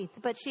no teeth,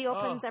 but she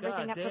opens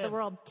everything up for the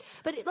world.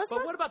 But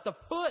what about the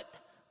foot?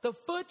 The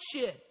foot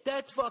shit.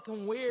 That's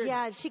fucking weird.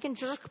 Yeah, she can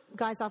jerk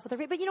guys off with her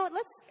feet. But you know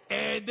what?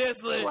 Aaron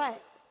Distler. What?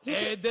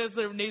 Aaron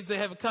Distler needs to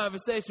have a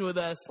conversation with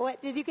us.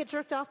 What? Did you get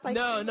jerked off by?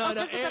 No. It's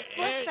a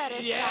foot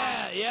fetish.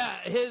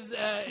 Yeah. His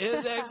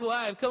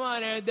ex-wife. Come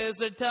on, Aaron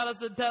Distler. Tell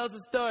us a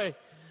story.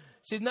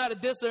 She's not a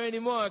Distler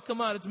anymore.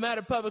 Come on, it's a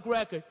matter of public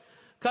record.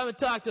 Come and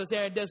talk to us,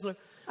 Aaron Distler.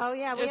 Oh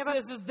yeah,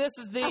 this is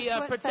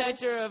the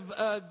protector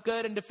of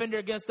good and defender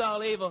against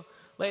all evil,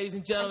 ladies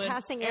and gentlemen. I'm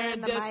passing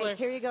Aaron the Distler. mic.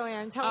 Here you go,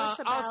 Aaron. Tell us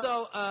about.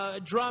 Also,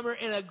 a drummer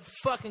in a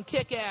fucking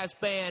kick-ass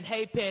band,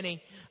 Hey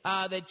Penny,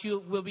 that you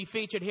will be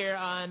featured here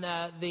on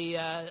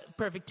the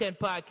Perfect 10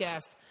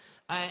 podcast.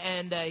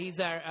 And he's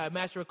our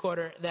master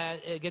recorder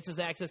that gets us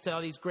access to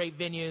all these great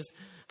venues,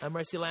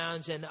 Mercy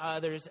Lounge and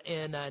others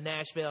in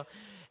Nashville.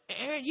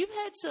 Aaron, you've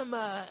had some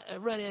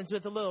run-ins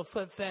with a little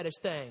foot fetish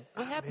thing.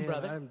 What happened,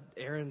 brother? I'm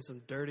airing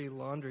some dirty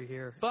laundry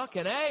here.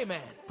 Fucking A,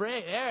 man.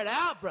 Air it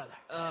out,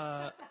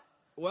 brother.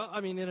 Well, I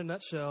mean, in a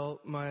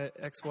nutshell, my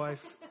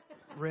ex-wife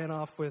ran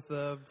off with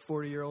a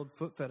 40-year-old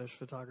foot fetish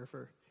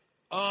photographer.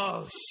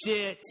 Oh,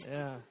 shit.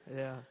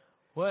 Yeah.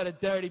 What a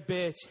dirty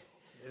bitch.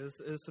 It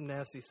was some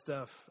nasty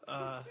stuff.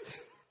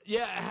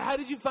 Yeah, how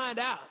did you find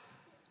out?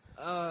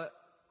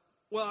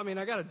 Well, I mean,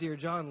 I got a Dear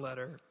John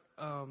letter.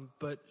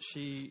 But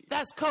she...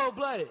 That's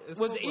cold-blooded.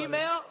 Was it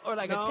email or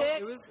like a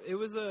text? It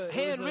was a...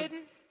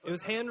 Handwritten? It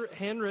was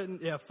handwritten,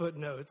 yeah,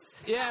 footnotes.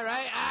 Yeah,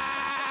 right?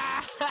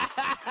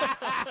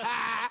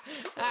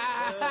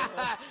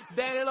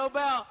 Danny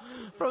Lobel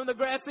from the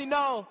Grassy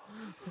Knoll.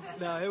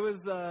 No, it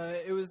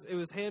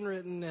was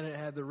handwritten and it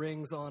had the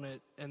rings on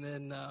it, and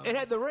then... it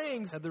had the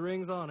rings? Had the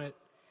rings on it,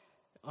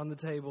 on the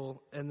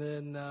table, and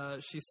then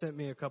she sent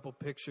me a couple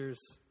pictures...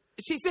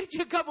 She sent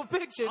you a couple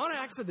pictures. On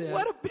accident.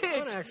 What a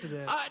bitch. On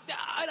accident.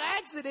 On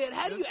accident?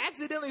 How do you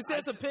accidentally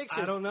send some pictures?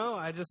 I don't know.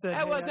 I just said...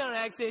 That wasn't an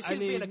accident. She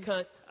was being a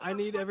cunt. I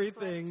need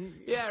everything.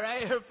 Yeah,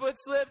 right? Her foot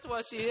slipped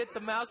while she hit the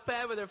mouse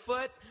pad with her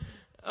foot.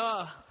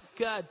 Oh,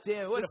 God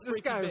damn. What a freaky bitch.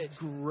 This guy was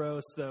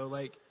gross, though.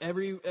 Like,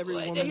 every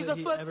woman he's a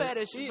foot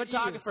fetish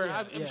photographer.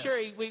 I'm sure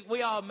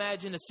we all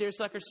imagine a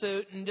seersucker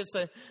suit and just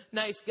a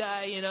nice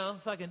guy,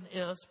 fucking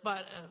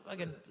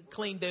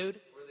clean dude.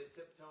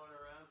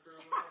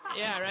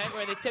 Yeah, right?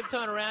 Where they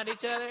tiptoeing around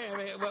each other? I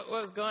mean, what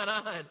was going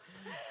on?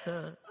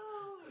 Y'all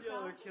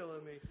are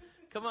killing me.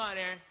 Come on,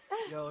 Aaron.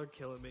 Y'all are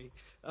killing me.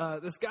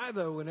 This guy,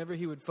 though, whenever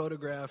he would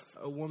photograph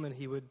a woman,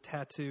 he would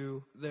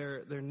tattoo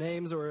their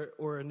names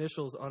or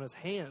initials on his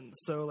hands.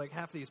 So, like,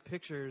 half these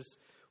pictures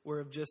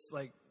were of just,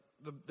 like,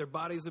 their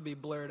bodies would be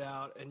blurred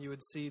out, and you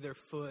would see their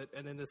foot,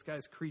 and then this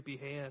guy's creepy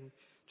hand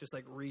just,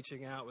 like,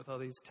 reaching out with all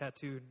these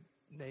tattooed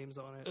names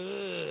on it.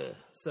 Ugh.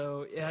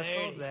 So, yeah, I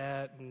saw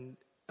that, and...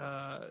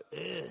 I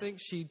think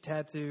she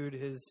tattooed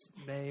his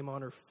name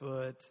on her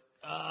foot.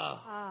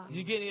 Did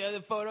you get any other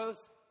photos?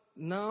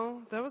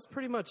 No, that was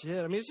pretty much it.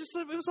 I mean, it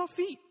was all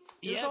feet.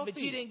 You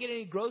didn't get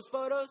any gross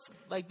photos?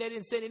 Like, they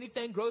didn't send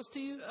anything gross to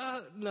you?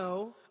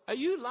 No. Are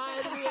you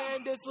lying to me,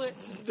 Aaron Distler?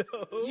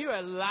 No. You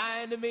are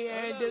lying to me,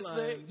 Aaron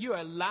Distler. You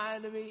are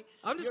lying to me.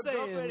 I'm just saying.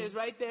 Your girlfriend is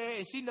right there,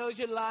 and she knows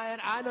you're lying.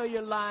 I know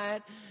you're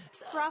lying.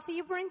 Ralphie,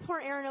 you bring poor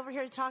Aaron over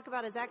here to talk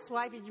about his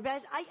ex-wife.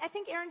 I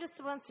think Aaron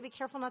just wants to be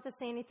careful not to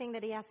say anything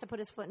that he has to put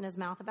his foot in his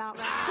mouth about.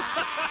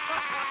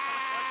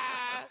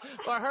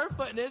 Or her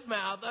foot in his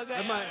mouth. Okay.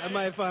 I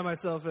might find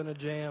myself in a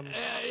jam.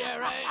 Yeah,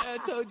 right. A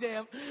toe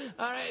jam.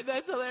 All right,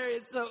 that's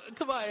hilarious. So,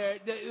 come on, Aaron.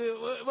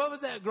 What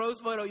was that gross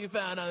photo you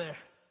found on there?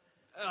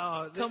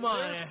 Come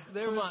on.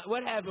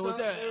 What happened? Was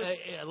there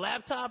a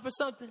laptop or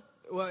something?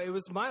 Well, it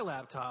was my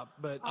laptop,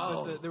 but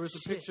there was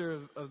a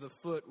picture of the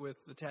foot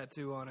with the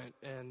tattoo on it,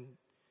 and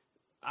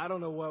I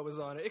don't know what was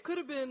on it. It could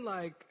have been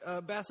like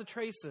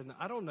bacitracin.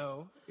 I don't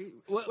know.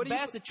 What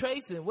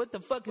bacitracin? What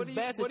the fuck is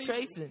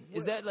bacitracin?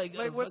 Is that like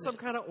what's some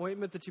kind of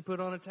ointment that you put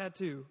on a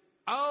tattoo?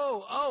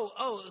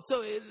 Oh!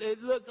 So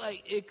it looked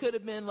like it could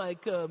have been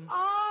like.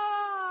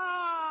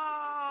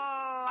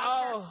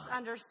 I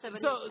understood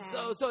what you're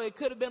saying. So it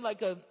could have been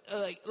like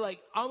like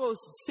almost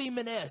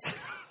semen-esque.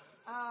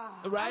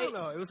 Right? I don't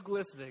know. It was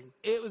glistening.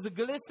 It was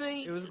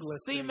glistening. It was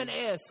glistening.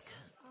 Semen-esque.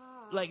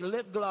 like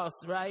lip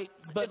gloss, right?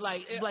 But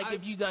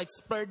if you like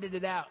spurted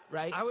it out,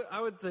 right?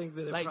 I would think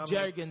that it like probably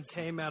Jergens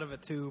came out of a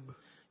tube.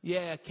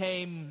 Yeah, it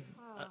came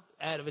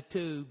out of a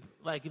tube,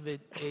 like if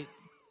it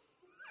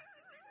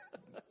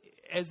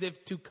as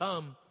if to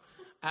come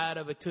out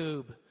of a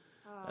tube.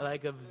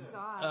 Like of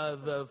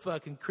a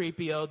fucking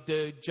creepy old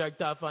dude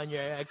jerked off on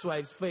your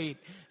ex-wife's feet,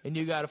 and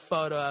you got a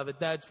photo of it.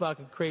 That's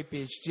fucking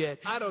creepy as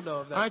shit. I don't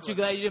know if that's... Aren't you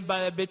glad you didn't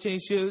buy that bitch any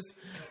shoes?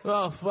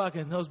 Oh,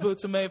 fucking, those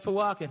boots are made for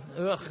walking.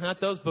 Ugh, not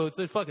those boots.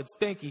 They're fucking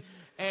stinky.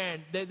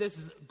 And this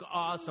is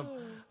awesome.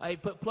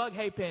 Plug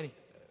Hey Penny.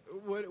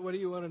 What do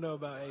you want to know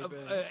about Hey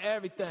Penny?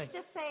 Everything.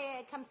 Just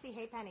say, come see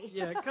Hey Penny.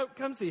 Yeah,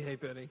 come see Hey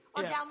Penny.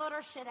 Or download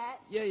our shit at.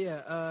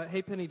 Yeah.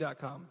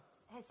 HeyPenny.com.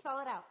 Hey, spell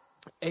it out.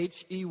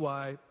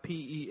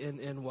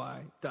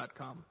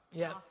 HeyPenny.com.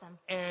 Yeah. Awesome.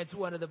 Aaron's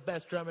one of the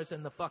best drummers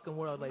in the fucking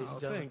world, ladies and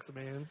gentlemen. Thanks,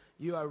 man.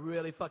 You are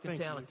really fucking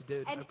talented,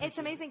 dude. And it's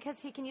amazing because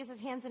he can use his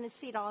hands and his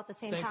feet all at the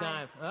same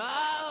time.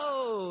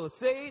 Oh,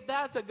 see?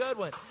 That's a good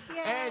one.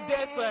 Yay. Aaron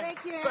Distler,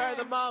 Thank you, spur Aaron.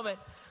 the moment.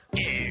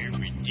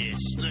 Aaron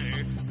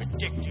Distler,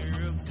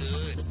 protector of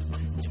good,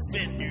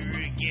 defender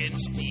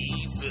against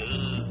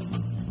evil.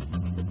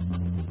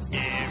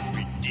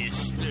 Aaron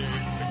Distler,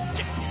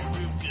 protector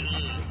of good.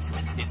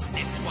 His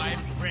ex-wife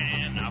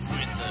ran off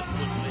with the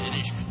foot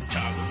fetish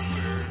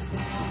photographer.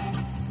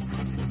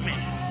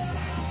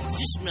 Man, does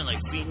it smell like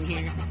feet in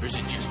here, or is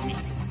it just me?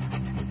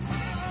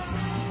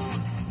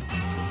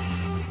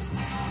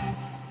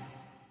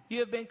 You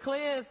have been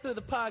cleansed through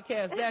the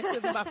podcast.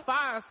 Baptism by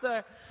fire,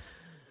 sir.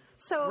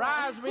 So,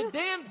 Rise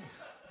redeemed.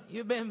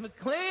 You've been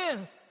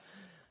cleansed.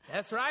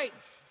 That's right.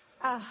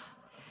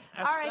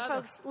 all right,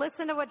 folks,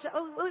 listen to what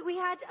we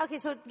had. Okay,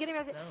 so getting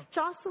back to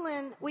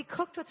Joclyn, we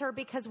cooked with her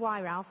because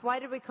why, Ralph? Why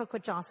did we cook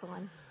with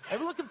Joclyn?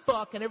 Everyone can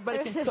fuck and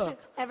everybody can cook.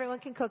 Everyone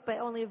can cook, but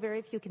only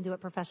very few can do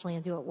it professionally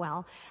and do it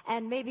well.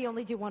 And maybe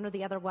only do one or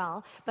the other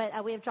well.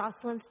 But we have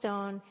Joclyn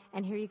Stone,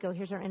 and here you go.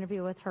 Here's our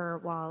interview with her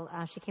while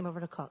she came over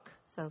to cook.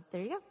 So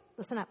there you go.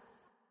 Listen up.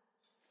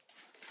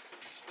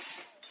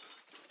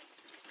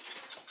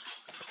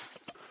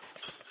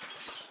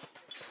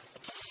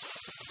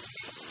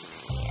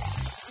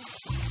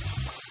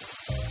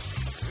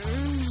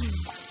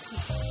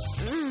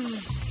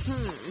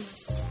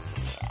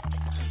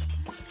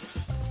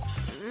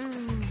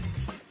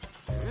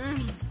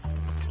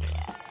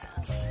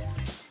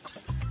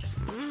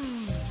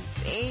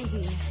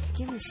 Baby,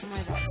 give me some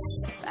of that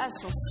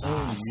special sauce.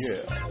 Oh,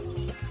 yeah.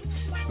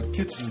 The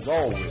kitchen's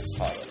always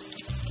hotter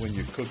when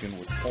you're cooking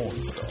with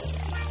porn stars.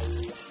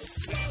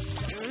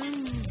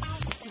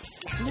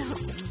 No,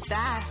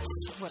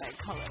 that's what I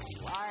call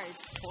a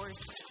large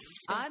portion.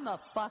 I'm a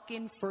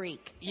fucking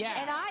freak. Yeah.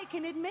 And I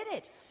can admit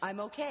it.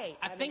 I'm okay.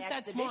 I I'm think an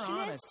that's more exhibitionist.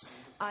 honest.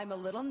 I'm a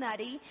little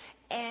nutty.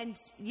 And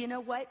you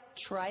know what?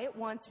 Try it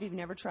once if you've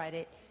never tried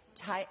it.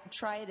 Try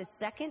it a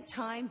second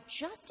time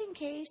just in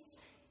case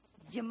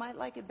you might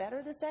like it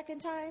better the second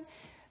time.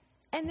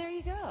 And there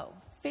you go.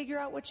 Figure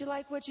out what you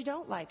like, what you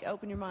don't like.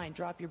 Open your mind.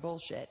 Drop your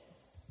bullshit.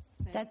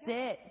 That's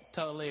it.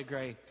 Totally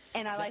agree.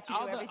 And I like to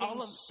do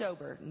everything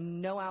sober.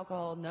 No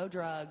alcohol, no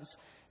drugs,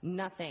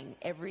 nothing.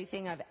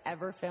 Everything I've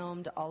ever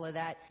filmed, all of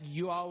that.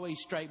 You always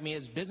strike me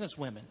as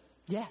businesswomen.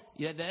 Yes.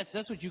 Yeah,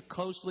 that's what you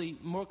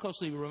more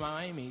closely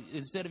remind me.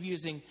 Instead of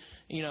using,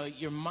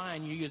 your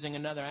mind, you're using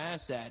another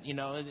asset,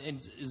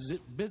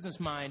 business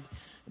mind.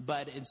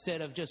 But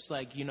instead of just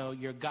like,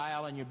 your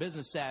guile and your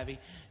business savvy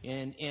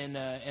in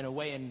a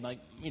way in like,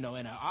 in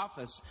an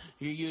office,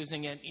 you're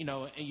using it,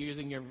 you're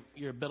using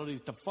your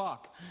abilities to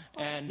fuck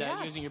and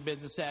using your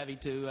business savvy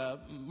to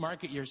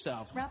market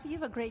yourself. Ralphie, you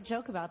have a great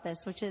joke about this,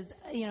 which is,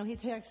 he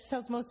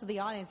tells most of the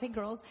audience, hey,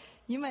 girls,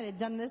 you might have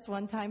done this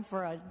one time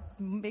for a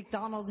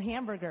McDonald's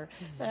hamburger,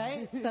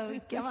 right? So,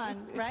 come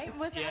on, right?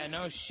 Yeah,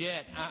 no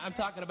shit. I'm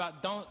talking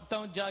about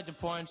don't judge a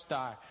porn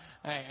star.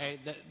 Hey,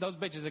 those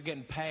bitches are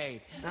getting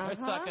paid. They're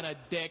sucking a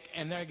dick,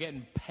 and they're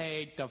getting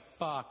paid to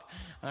fuck.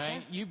 All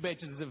right? You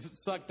bitches have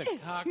sucked a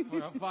cock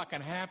for a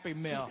fucking Happy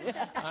Meal.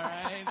 All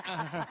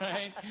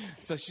right?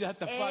 So shut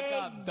the fuck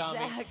up, dummy.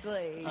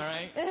 Exactly. All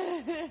right?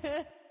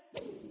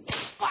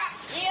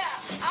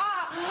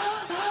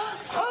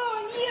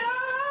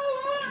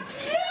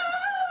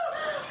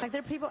 Like,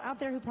 there are people out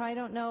there who probably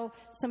don't know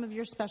some of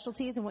your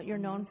specialties and what you're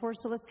known for.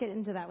 So let's get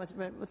into that with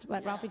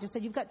what Ralphie just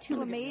said. You've got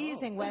two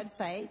amazing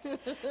websites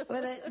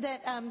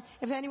that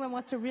if anyone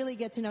wants to really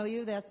get to know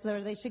you, that's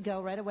where they should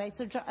go right away.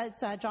 So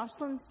it's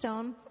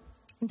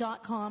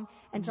JoclynStone.com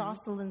and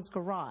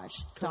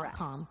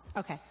JoclynsGarage.com.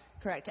 Okay.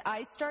 Correct.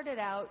 I started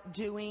out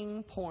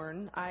doing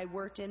porn. I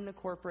worked in the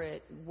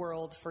corporate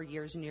world for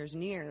years and years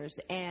and years.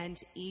 And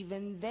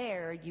even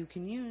there, you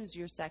can use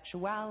your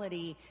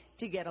sexuality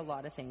to get a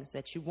lot of things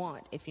that you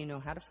want. If you know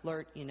how to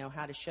flirt, you know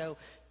how to show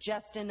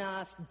just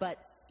enough,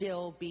 but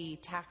still be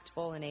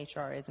tactful, and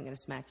HR isn't going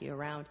to smack you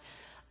around.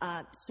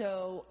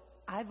 So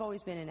I've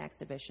always been an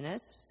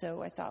exhibitionist.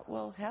 So I thought,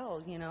 well,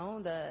 hell,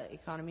 the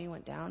economy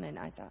went down, and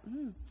I thought,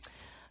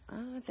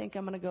 I think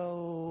I'm going to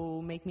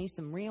go make me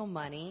some real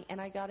money.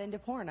 And I got into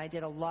porn. I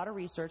did a lot of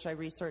research. I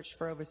researched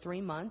for over 3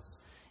 months.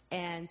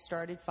 and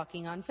started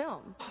fucking on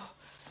film.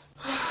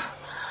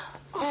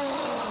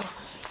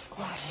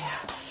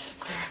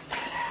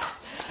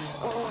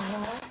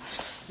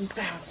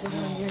 Bouncing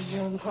on your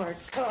young hard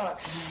cock.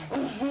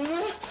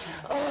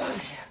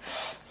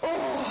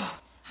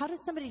 How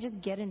does somebody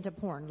just get into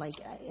porn? Like,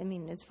 I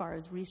mean, as far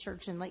as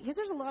research and like, because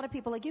there's a lot of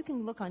people, like you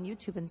can look on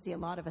YouTube and see a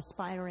lot of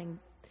aspiring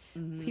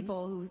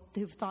people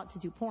who've thought to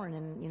do porn,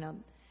 and you know,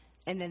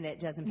 and then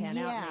it doesn't pan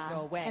out and they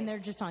go away, and they're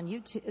just on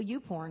YouTube,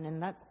 YouPorn,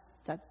 and that's.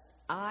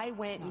 I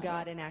went and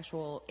got an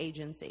actual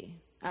agency.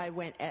 I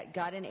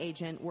got an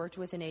agent, worked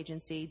with an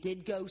agency,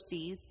 did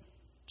go-sees.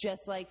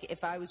 Just like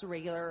if I was a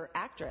regular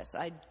actress,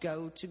 I'd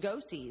go to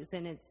go-sees,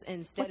 and it's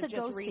instead What's of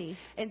just a go-see?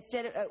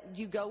 Instead of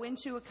you go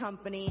into a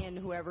company and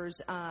whoever's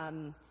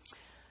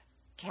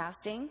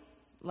casting.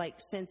 Like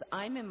since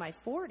I'm in my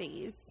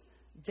 40s,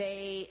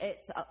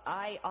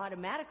 I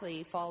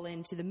automatically fall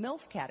into the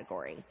MILF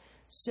category.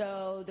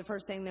 So the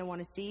first thing they want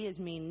to see is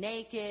me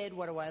naked.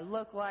 What do I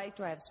look like?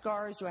 Do I have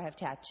scars? Do I have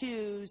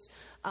tattoos?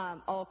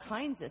 All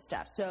kinds of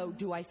stuff. So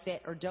do I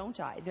fit or don't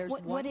I?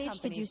 What age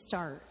did you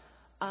start?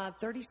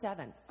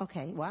 37.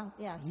 Okay, wow.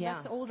 Yeah, so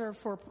that's older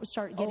for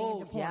start getting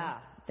into porn.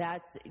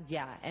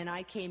 And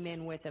I came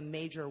in with a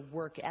major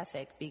work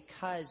ethic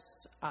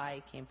because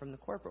I came from the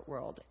corporate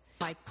world.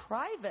 My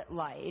private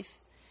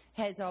life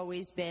has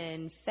always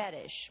been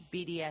fetish,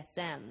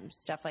 BDSM,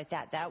 stuff like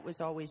that. That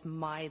was always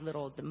my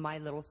little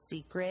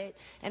secret.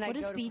 And what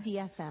is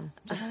BDSM?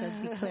 Just to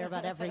be clear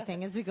about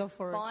everything as we go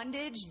forward.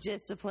 Bondage,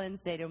 discipline,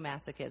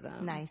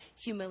 sadomasochism. Nice.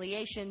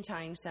 Humiliation,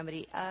 tying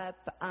somebody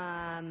up,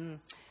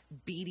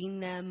 beating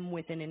them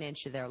within an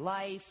inch of their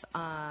life,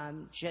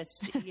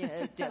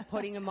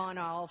 putting them on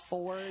all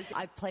fours.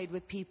 I've played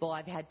with people.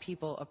 I've had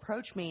people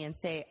approach me and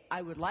say,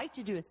 I would like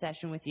to do a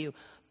session with you,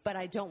 but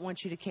I don't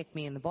want you to kick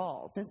me in the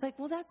balls. And it's like,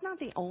 well, that's not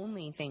the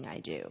only thing I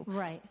do.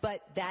 Right.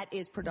 But that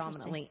is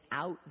predominantly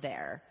out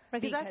there.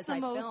 Right, because that's the I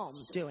most filmed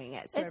doing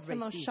it. So it's the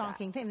most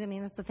shocking thing. I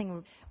mean, that's the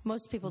thing.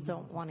 Most people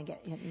don't want to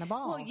get hit in the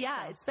balls. Well,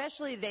 yeah,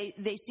 especially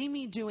they see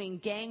me doing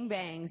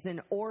gangbangs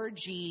and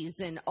orgies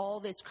and all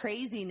this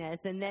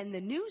craziness, and then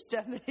the new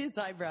stuff that his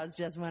eyebrows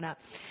just went up,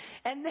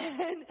 and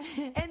then.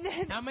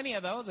 How many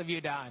of those have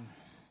you done?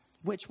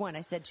 Which one?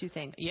 I said two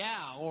things. Yeah,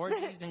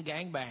 orgies and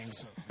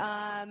gangbangs.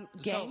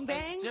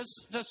 Gangbangs? So,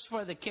 just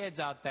for the kids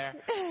out there,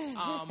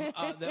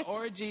 the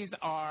orgies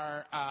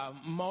are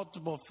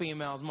multiple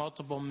females,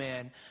 multiple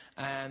men,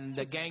 and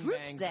the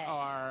gangbangs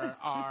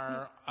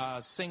are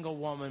single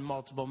woman,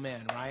 multiple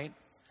men, right?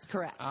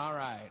 Correct. All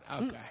right.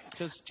 Okay.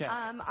 Just check.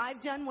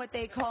 I've done what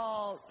they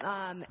call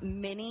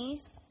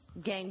mini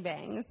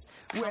gangbangs,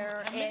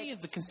 where how many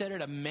is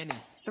considered a mini?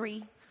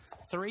 3.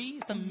 3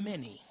 is a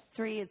mini.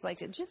 3 is like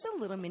just a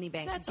little mini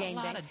bang. That's a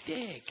lot of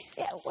dick.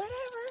 Yeah, whatever.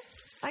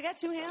 I got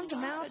 2 hands, a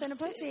mouth, and a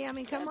pussy. I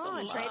mean, come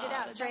on, trade it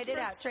out, trade it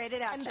out, trade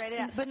it out, trade it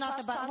out. But not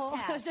the butthole.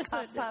 Just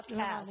puff,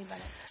 pass.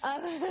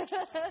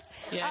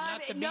 Yeah,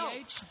 not the no,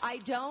 BH.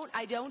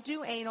 I don't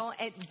do anal.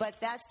 But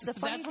that's the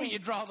funny That's thing. where you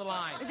draw the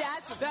line.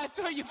 That's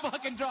where you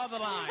fucking draw the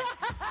line.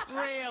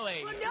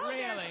 Really, well, no,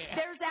 really.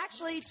 There's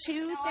actually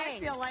 2 things. I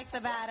feel like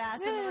the badass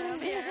in the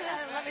room here.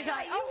 Let me tell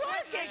you. You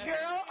work it,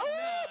 girl.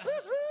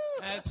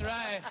 That's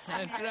right.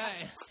 That's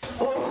right.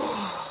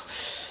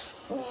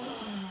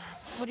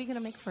 What are you going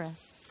to make for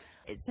us?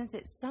 Since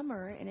it's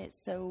summer and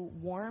it's so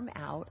warm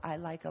out, I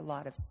like a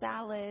lot of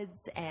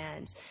salads,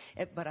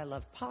 but I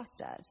love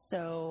pasta.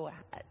 So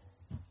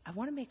I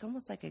want to make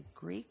almost like a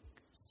Greek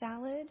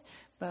salad,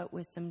 but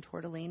with some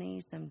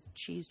tortellini, some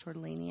cheese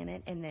tortellini in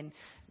it, and then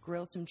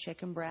grill some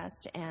chicken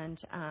breast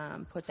and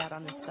put that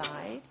on the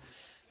side.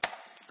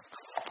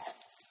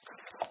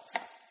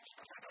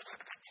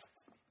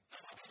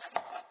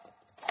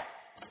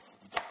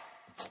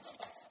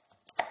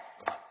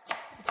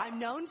 I'm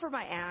known for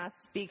my ass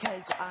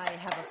because I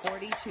have a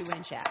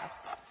 42-inch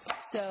ass.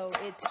 So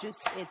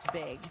it's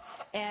big.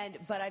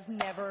 But I've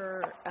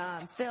never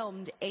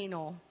filmed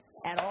anal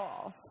at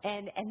all.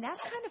 And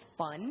that's kind of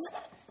fun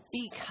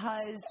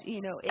because,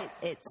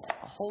 it's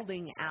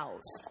holding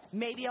out.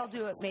 Maybe I'll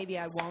do it, maybe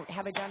I won't.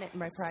 Have I done it in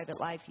my private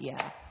life?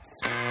 Yeah.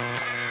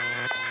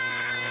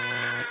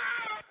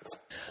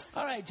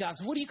 All right,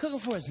 Jocelyn, what are you cooking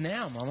for us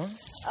now, Mama?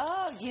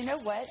 Oh, you know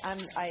what?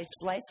 I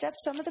sliced up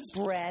some of the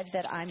bread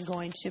that I'm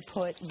going to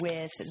put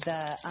with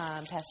the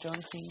pesto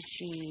and cream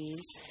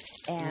cheese.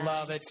 And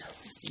love it.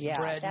 Yeah,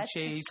 bread and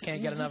cheese.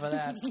 Can't get enough of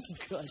that.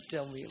 God,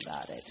 tell me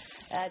about it.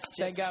 That's just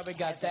thank God we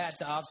got that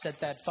to offset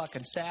that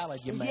fucking salad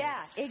you made.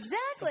 Yeah,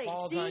 exactly. The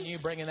ball's on you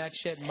bringing that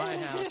shit in my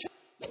house.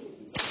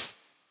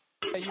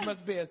 You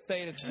must be a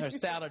sadist or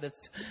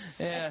saladist.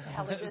 Yeah,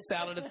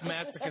 saladist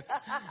masochist.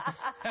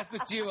 That's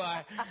what you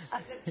are.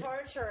 She's a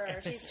torturer.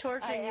 She's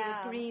torturing you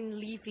with green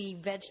leafy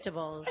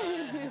vegetables.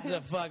 The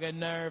fucking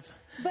nerve.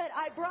 But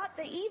I brought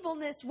the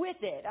evilness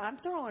with it. I'm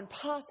throwing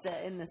pasta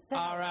in the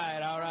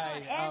salad. All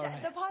right.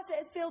 And the pasta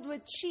is filled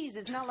with cheese.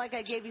 It's not like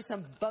I gave you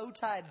some bow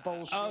tie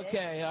bullshit.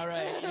 Okay, all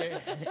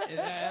right.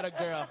 Atta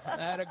girl.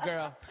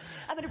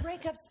 I'm going to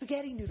break up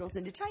spaghetti noodles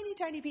into tiny,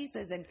 tiny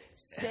pieces and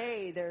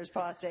say there's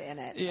pasta in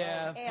it. Yeah.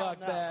 Yeah, hell fuck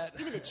no. that.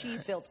 Give me the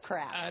cheese-filled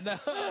crap. I know.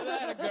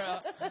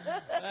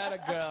 That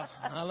a girl.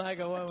 I like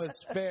a one with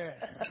spirit.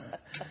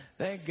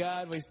 Thank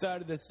God we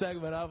started this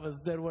segment off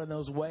instead of one of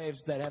those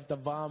waifs that have to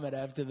vomit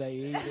after they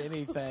eat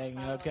anything,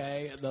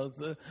 okay? Those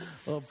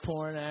little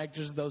porn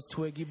actors, those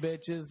twiggy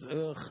bitches.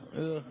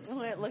 Ugh.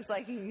 When it looks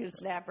like you can just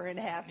snap her in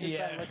half just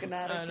by looking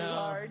at her I too know.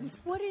 hard.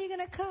 What are you going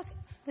to cook?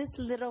 This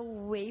little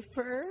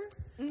wafer?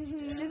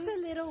 Just a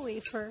little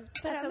wafer.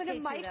 But That's I'm okay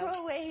going to too, though.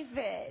 microwave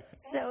it,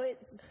 so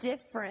it's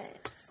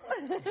different.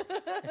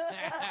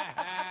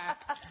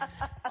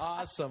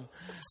 Awesome.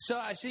 So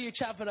I see you're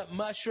chopping up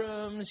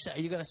mushrooms. Are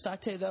you going to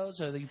saute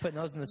those, or are you putting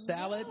those in the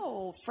salad?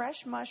 Oh,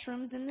 fresh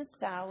mushrooms in the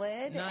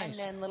salad, Nice. and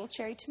then little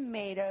cherry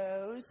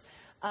tomatoes.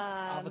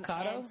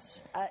 Avocado?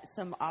 And,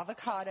 some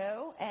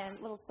avocado and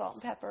little salt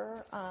and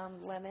pepper,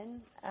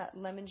 lemon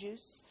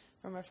juice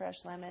from a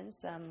fresh lemon,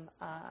 some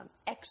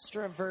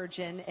extra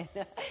virgin, and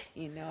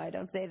you know I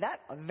don't say that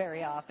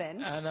very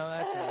often. I know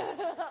that's right.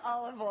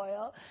 Olive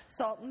oil,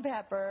 salt and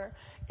pepper,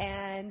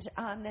 and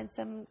then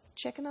some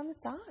chicken on the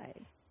side.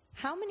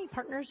 How many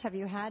partners have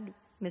you had,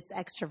 Miss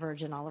Extra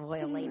Virgin Olive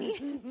Oil Lady?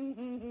 Do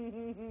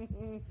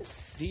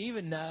you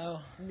even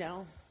know?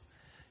 No.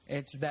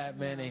 It's that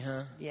many,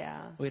 huh?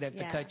 Yeah. We'd have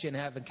to cut you in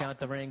half and count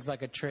the rings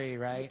like a tree,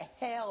 right?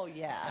 Hell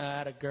yeah.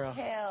 Atta girl.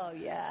 Hell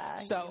yeah.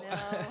 So, you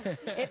know,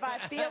 if I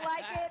feel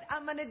like it,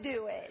 I'm going to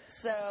do it.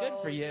 So, good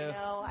for you. You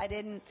know, I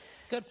didn't.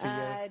 Good for you.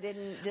 I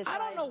didn't decide. I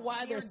don't know why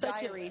Dear there's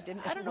such Diary a.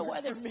 didn't I don't know why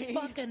work they're for me.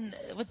 fucking.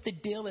 What the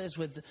deal is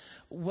with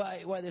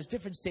why there's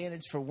different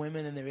standards for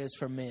women than there is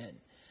for men.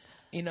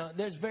 You know,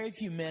 there's very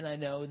few men I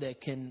know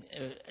that can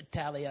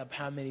tally up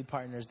how many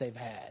partners they've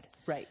had.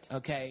 Right.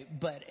 Okay,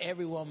 but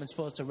every woman's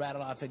supposed to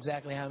rattle off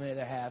exactly how many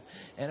they have,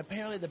 and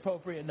apparently the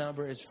appropriate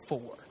number is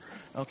 4.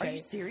 Okay. Are you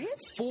serious?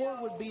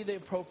 4 would be the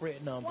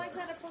appropriate number. Why is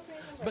that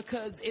appropriate number?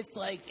 Because it's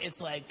like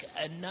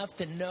enough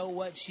to know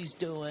what she's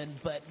doing,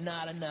 but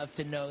not enough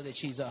to know that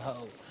she's a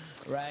hoe,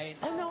 right?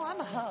 Oh, no,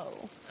 I'm a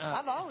hoe.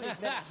 I've always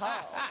been a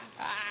hoe.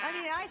 I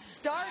mean, I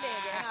started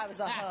and I was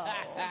a hoe.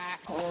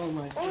 Oh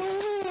my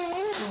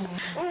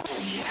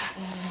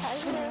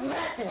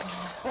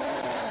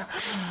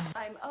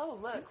Oh,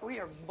 look, we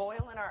are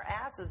boiling our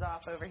asses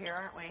off over here,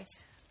 aren't we?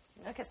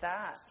 Look at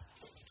that.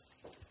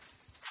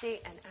 See,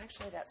 and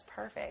actually that's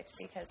perfect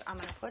because I'm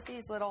going to put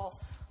these little,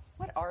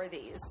 what are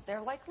these?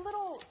 They're like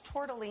little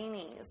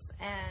tortellinis.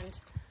 And,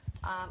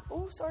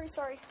 oh,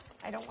 sorry.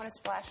 I don't want to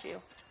splash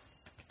you.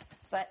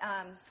 But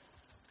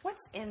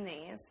what's in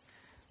these?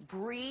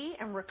 Brie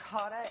and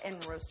ricotta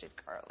and roasted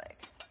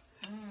garlic.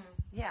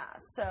 Yeah,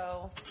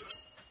 so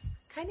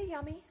kind of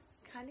yummy.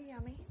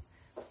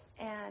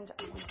 And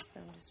I want a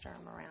spoon to stir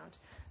them around.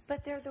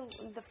 But they're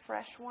the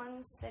fresh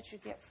ones that you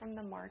get from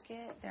the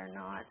market. They're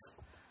not,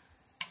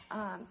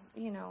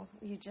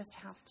 you just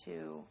have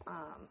to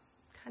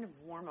kind of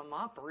warm them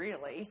up,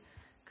 really.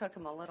 Cook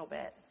them a little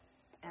bit,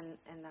 and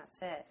that's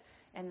it.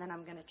 And then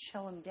I'm going to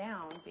chill them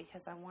down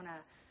because I want to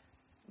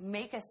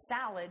make a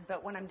salad.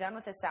 But when I'm done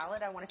with the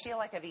salad, I want to feel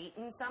like I've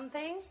eaten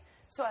something.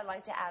 So I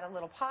like to add a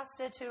little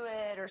pasta to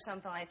it or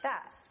something like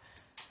that.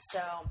 So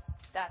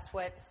that's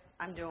what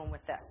I'm doing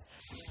with this.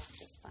 The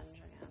sponge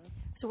again.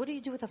 So what do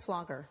you do with a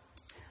flogger?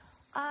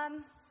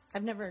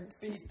 I've never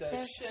Beat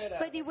the shit out.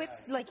 But you whip,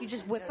 like you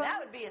just whip them.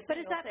 That would be a But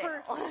is that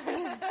single for?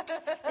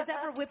 Is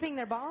that for whipping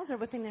their balls or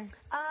whipping their?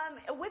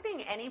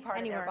 Whipping any part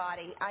Anywhere. of their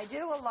body. I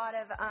do a lot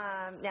of,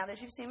 now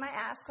that you've seen my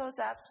ass close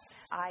up,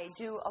 I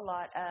do a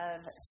lot of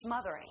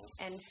smothering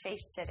and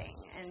face sitting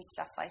and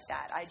stuff like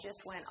that. I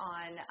just went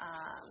on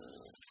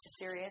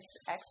Sirius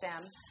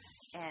XM,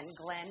 and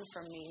Glenn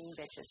from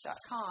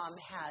meetingbitches.com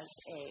has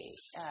a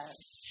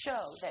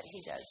show that he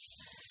does,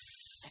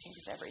 I think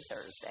it's every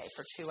Thursday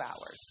for 2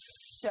 hours.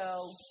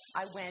 So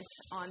I went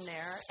on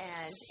there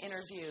and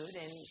interviewed,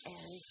 and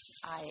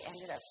I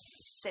ended up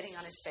sitting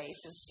on his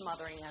face and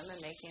smothering him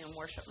and making him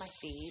worship my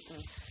feet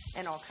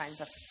and all kinds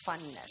of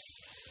funness.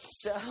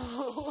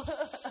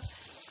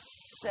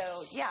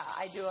 So yeah,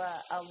 I do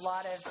a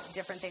lot of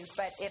different things.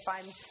 But if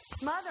I'm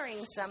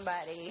smothering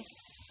somebody,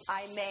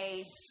 I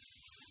may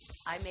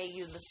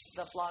use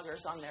the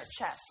floggers on their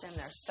chest and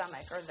their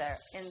stomach or their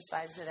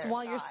insides of their So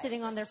while you're thighs.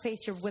 sitting on their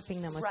face, you're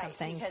whipping them with Right,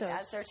 something. because So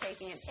as they're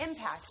taking an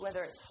impact,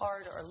 whether it's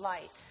hard or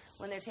light,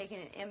 when they're taking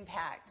an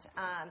impact,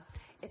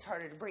 it's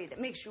harder to breathe. It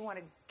makes you want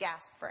to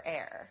gasp for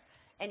air,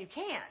 and you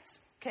can't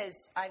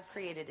because I've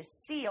created a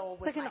seal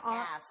it's with like an my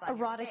ass on your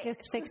erotic face.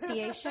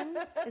 asphyxiation.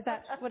 Is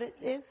that what it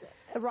is?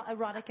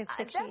 Erotic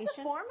asphyxiation. That's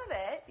a form of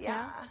it.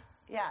 Yeah.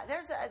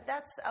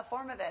 That's a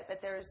form of it,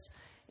 but there's.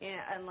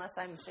 Unless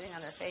I'm sitting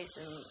on their face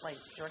and like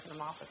jerking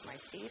them off with my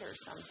feet or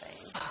something.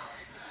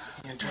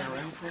 You gonna turn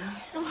around for me?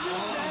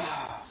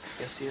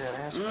 You see that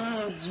ass?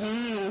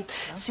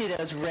 Mm-hmm. See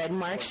those red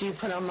marks you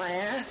put on my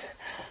ass?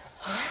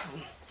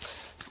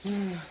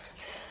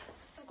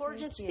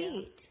 Gorgeous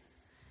feet.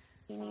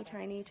 Teeny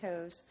tiny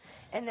toes.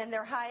 And then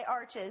they're high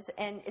arches.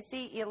 And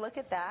see, you look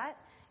at that,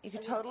 you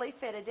could totally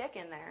fit a dick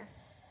in there.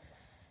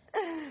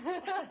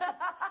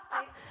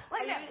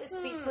 Are you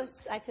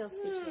speechless? I feel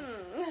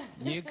speechless.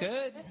 You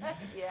could.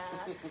 Yeah,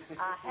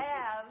 I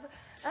have.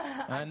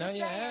 I know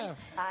you have.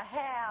 I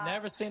have.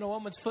 Never seen a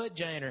woman's foot,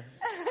 Janer.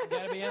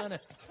 Gotta be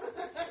honest.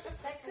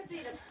 That could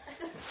be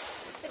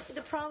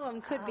the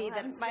problem. Could be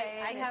that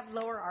I have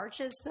lower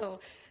arches, so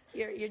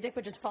your dick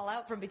would just fall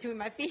out from between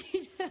my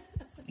feet.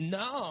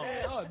 No,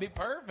 it'd be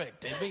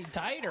perfect. It'd be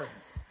tighter.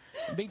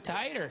 It'd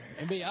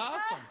be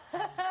awesome.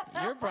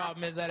 Your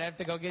problem is I'd have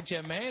to go get you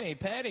a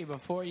mani-pedi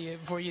before you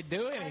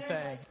do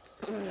anything.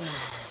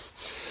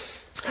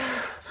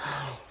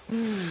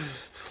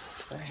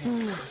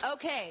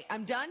 Okay,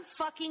 I'm done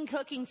fucking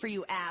cooking for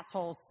you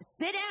assholes.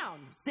 Sit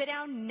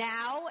down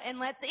now, and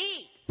let's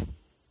eat.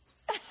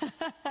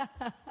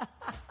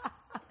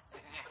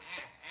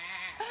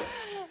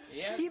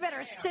 Yep. You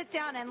better sit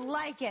down and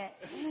like it.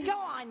 Go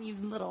on, you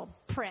little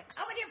pricks.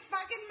 Open your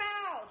fucking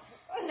mouth.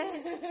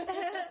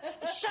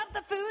 Shove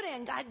the food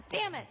in, god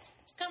damn it.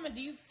 It's coming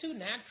to you too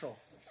natural.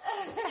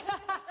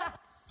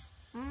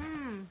 I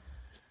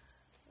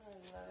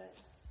love it.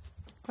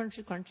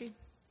 Crunchy.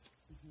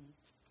 Mm-hmm.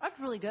 That's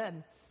really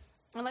good.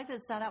 I like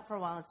this set out for a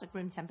while. It's like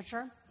room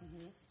temperature.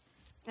 Mm-hmm.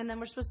 And then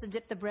we're supposed to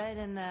dip the bread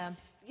in the...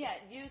 Yeah,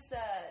 use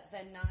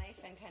the knife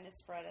and kind of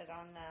spread it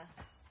on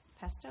the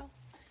pesto.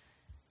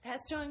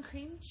 Pesto and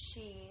cream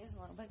cheese, a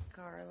little bit of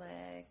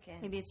garlic.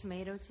 And maybe a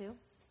tomato, too.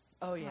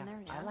 Oh, yeah. There,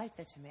 yeah. I like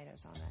the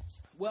tomatoes on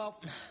it.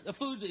 Well, the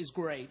food is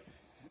great.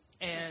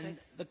 And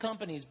the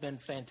company's been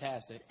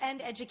fantastic.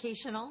 And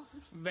educational.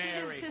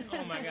 Very.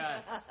 Oh, my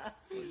God.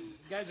 You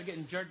guys are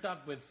getting jerked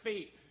up with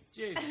feet.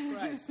 Jesus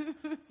Christ.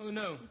 Who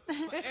knew?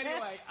 But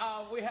anyway,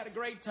 we had a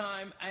great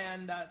time.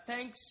 And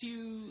thanks to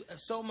you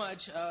so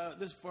much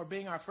for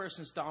being our first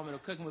installment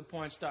of Cooking with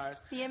Porn Stars.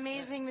 The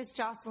amazing Miss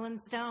Joclyn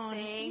Stone.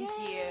 Thank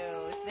you.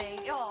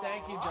 Thank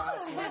you,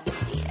 Joclyn.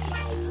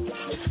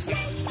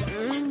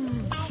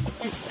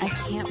 I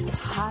can't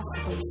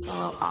possibly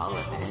swallow all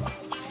of it.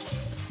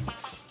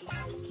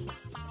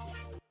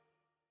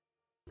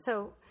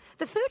 So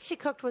the food she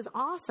cooked was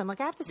awesome. Like,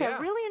 I have to say, I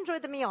really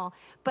enjoyed the meal.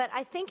 But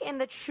I think in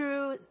the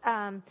true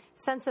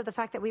sense of the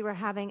fact that we were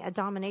having a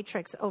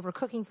dominatrix over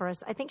cooking for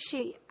us, I think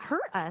she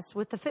hurt us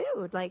with the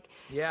food. Like,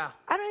 yeah.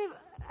 I don't even...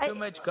 Too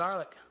much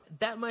garlic.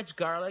 That much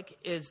garlic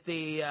is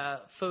the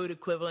food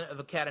equivalent of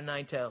a cat of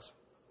nine tails.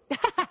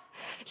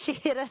 She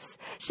hit us.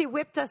 She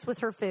whipped us with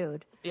her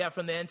food. Yeah,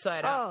 from the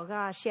inside out. Oh,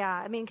 gosh, yeah.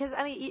 I mean, because,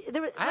 I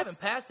haven't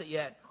passed it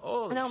yet.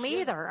 Holy No, shit.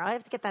 me either. I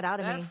have to get that out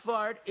of me. That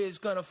fart is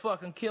going to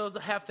fucking kill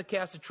half the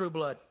cast of True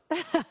Blood.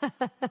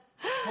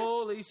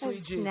 Holy sweet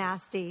It's Jesus.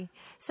 nasty.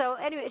 So,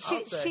 anyway,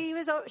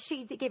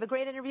 she gave a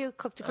great interview,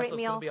 cooked a great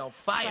meal. Be on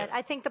fire. But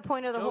I think the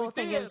point of the whole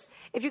thing is,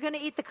 if you're going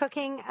to eat the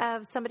cooking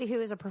of somebody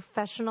who is a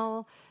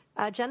professional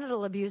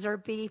genital abuser,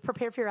 be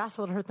prepared for your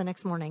asshole to hurt the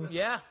next morning.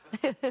 Yeah.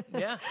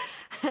 Yeah.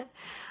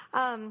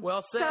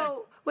 Well said.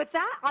 So,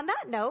 on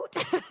that note,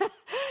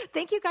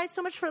 thank you guys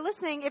so much for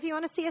listening. If you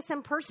want to see us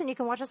in person, you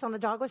can watch us on the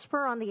Dog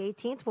Whisperer on the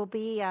 18th. We'll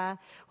be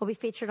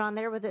featured on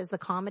there as the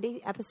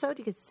comedy episode.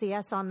 You can see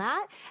us on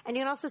that, and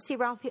you can also see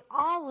Ralphie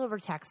all over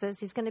Texas.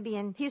 He's going to be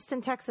in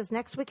Houston, Texas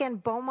next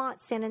weekend,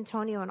 Beaumont, San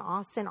Antonio, and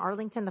Austin,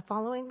 Arlington the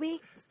following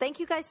week. Thank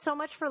you guys so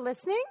much for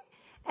listening.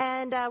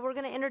 And we're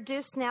going to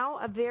introduce now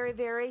a very,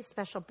 very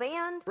special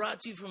band.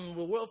 Brought to you from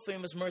the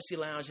world-famous Mercy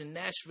Lounge in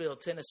Nashville,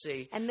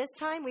 Tennessee. And this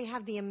time we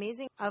have the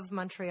amazing Of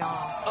Montreal.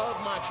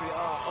 Of Montreal.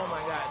 Oh, my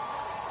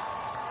God.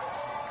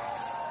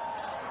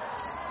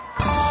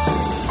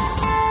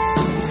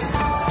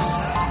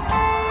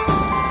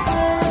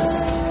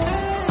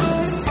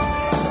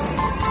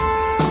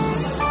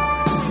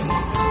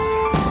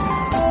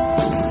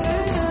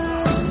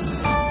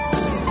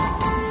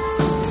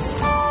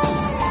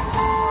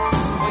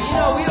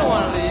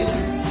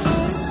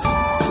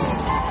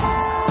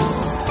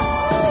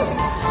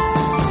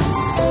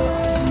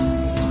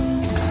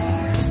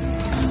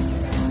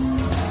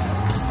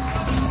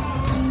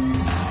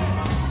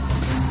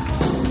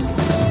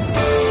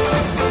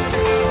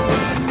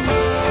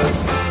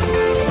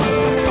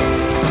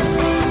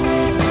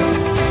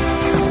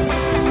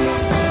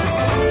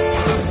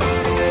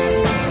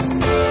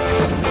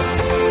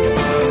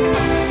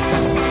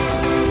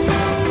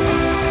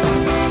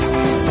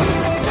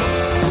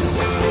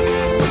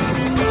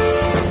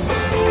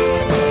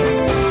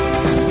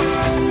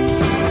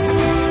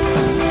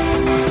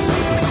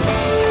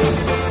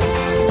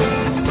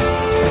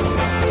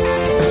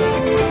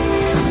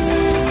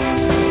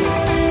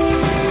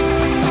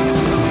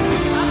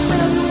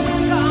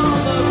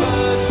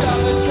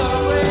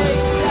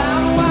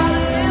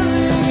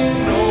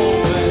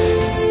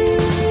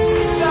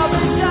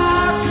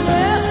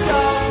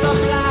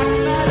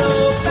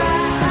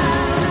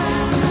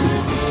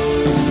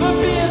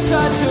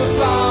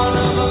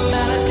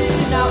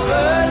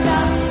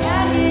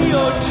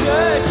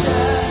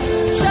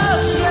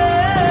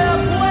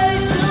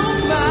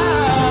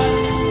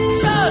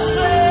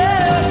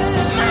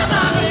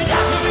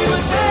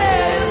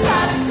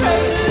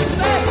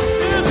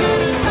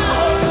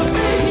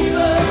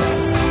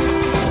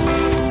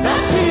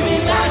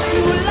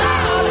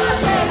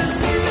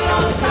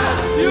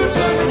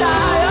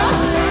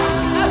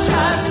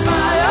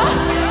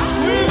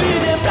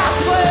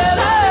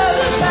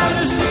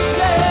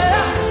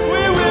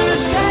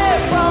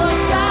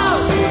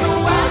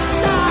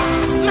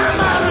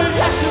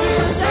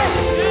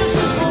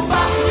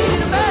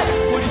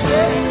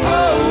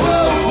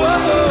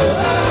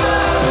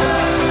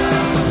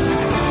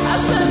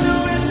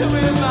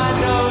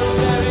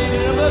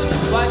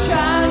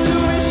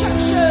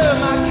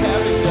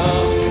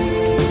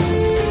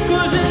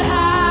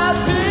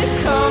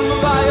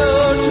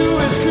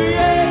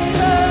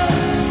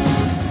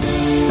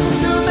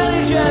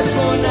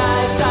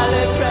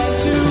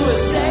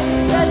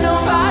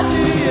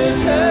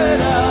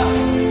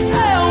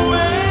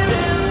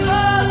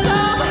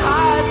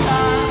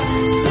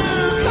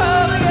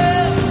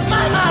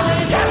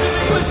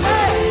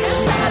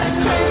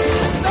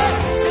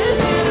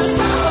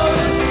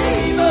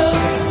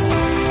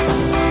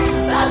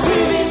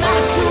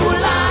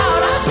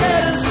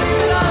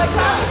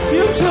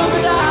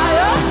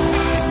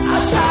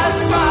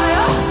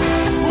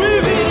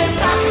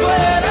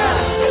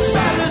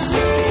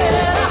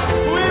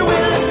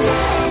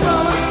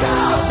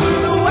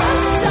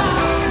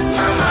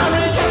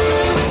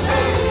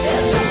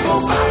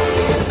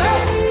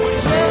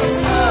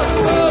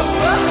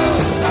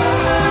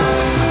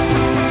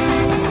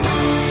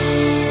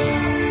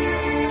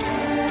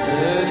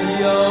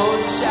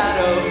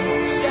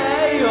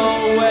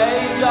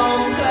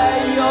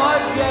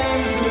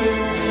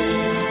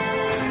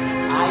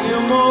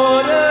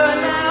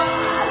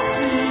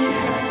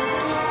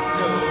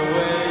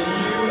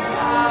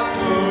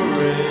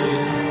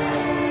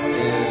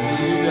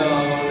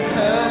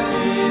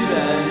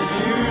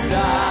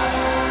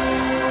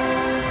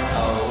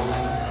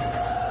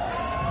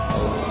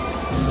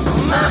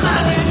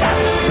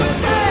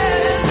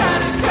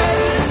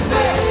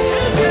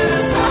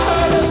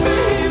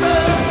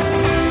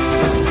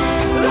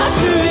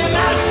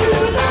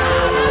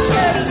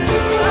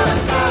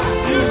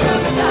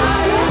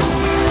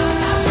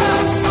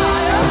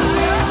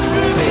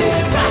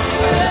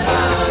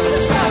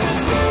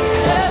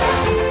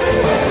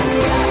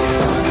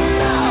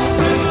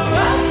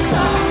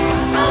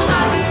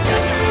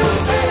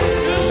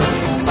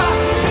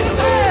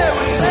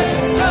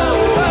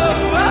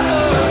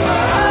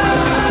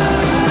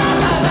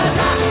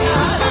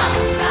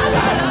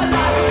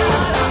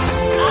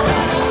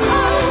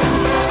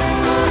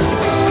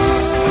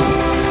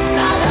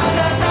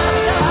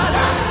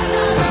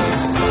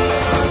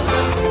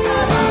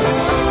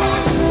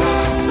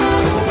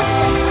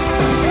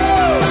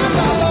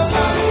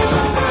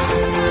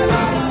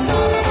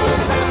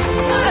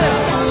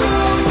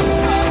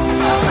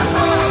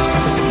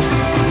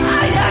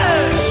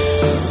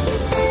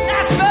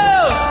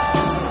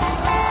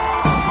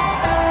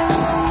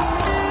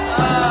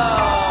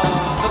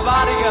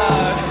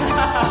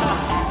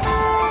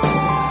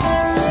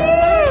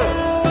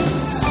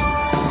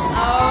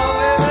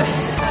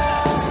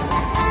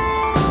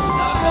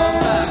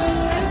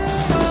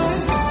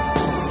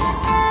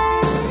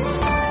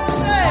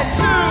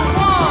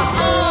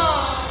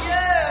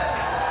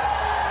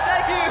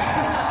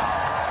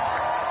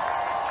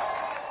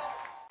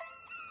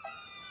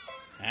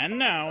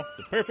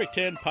 Perfect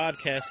 10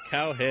 Podcast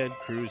Cowhead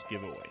Cruise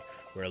Giveaway,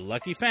 where a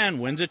lucky fan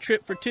wins a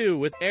trip for 2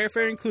 with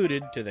airfare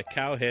included to the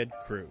Cowhead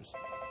Cruise.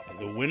 And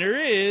the winner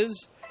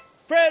is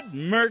Fred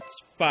Mertz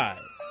 5.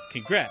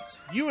 Congrats.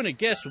 You and a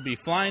guest will be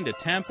flying to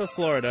Tampa,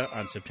 Florida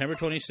on September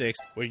 26th,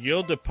 where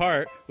you'll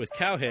depart with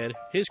Cowhead,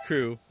 his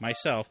crew,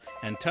 myself,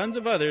 and tons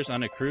of others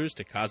on a cruise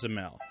to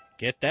Cozumel.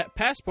 Get that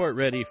passport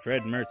ready,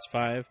 Fred Mertz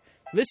 5.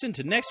 Listen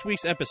to next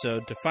week's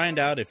episode to find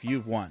out if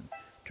you've won.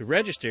 To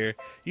register,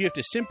 you have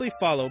to simply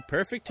follow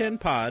Perfect 10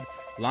 Pod,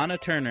 Lahna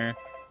Turner,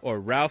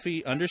 or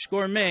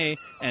Ralphie_May,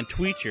 and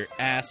tweet your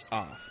ass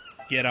off.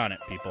 Get on it,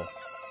 people.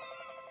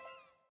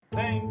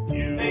 Thank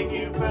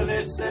you for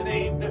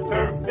listening to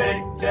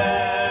Perfect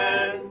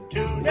 10.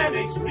 Tune in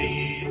next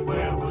week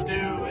where we'll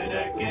do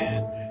it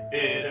again.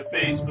 Hit a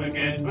Facebook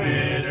and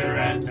Twitter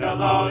and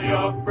tell all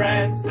your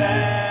friends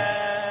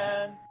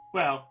then.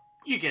 Well,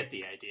 you get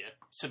the idea.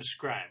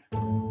 Subscribe.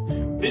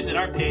 Visit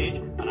our page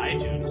on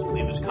iTunes,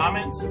 leave us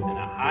comments and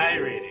a high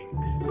rating.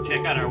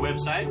 Check out our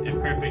website at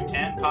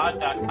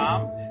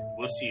perfect10pod.com.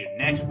 We'll see you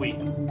next week,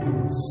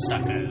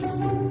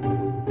 suckers.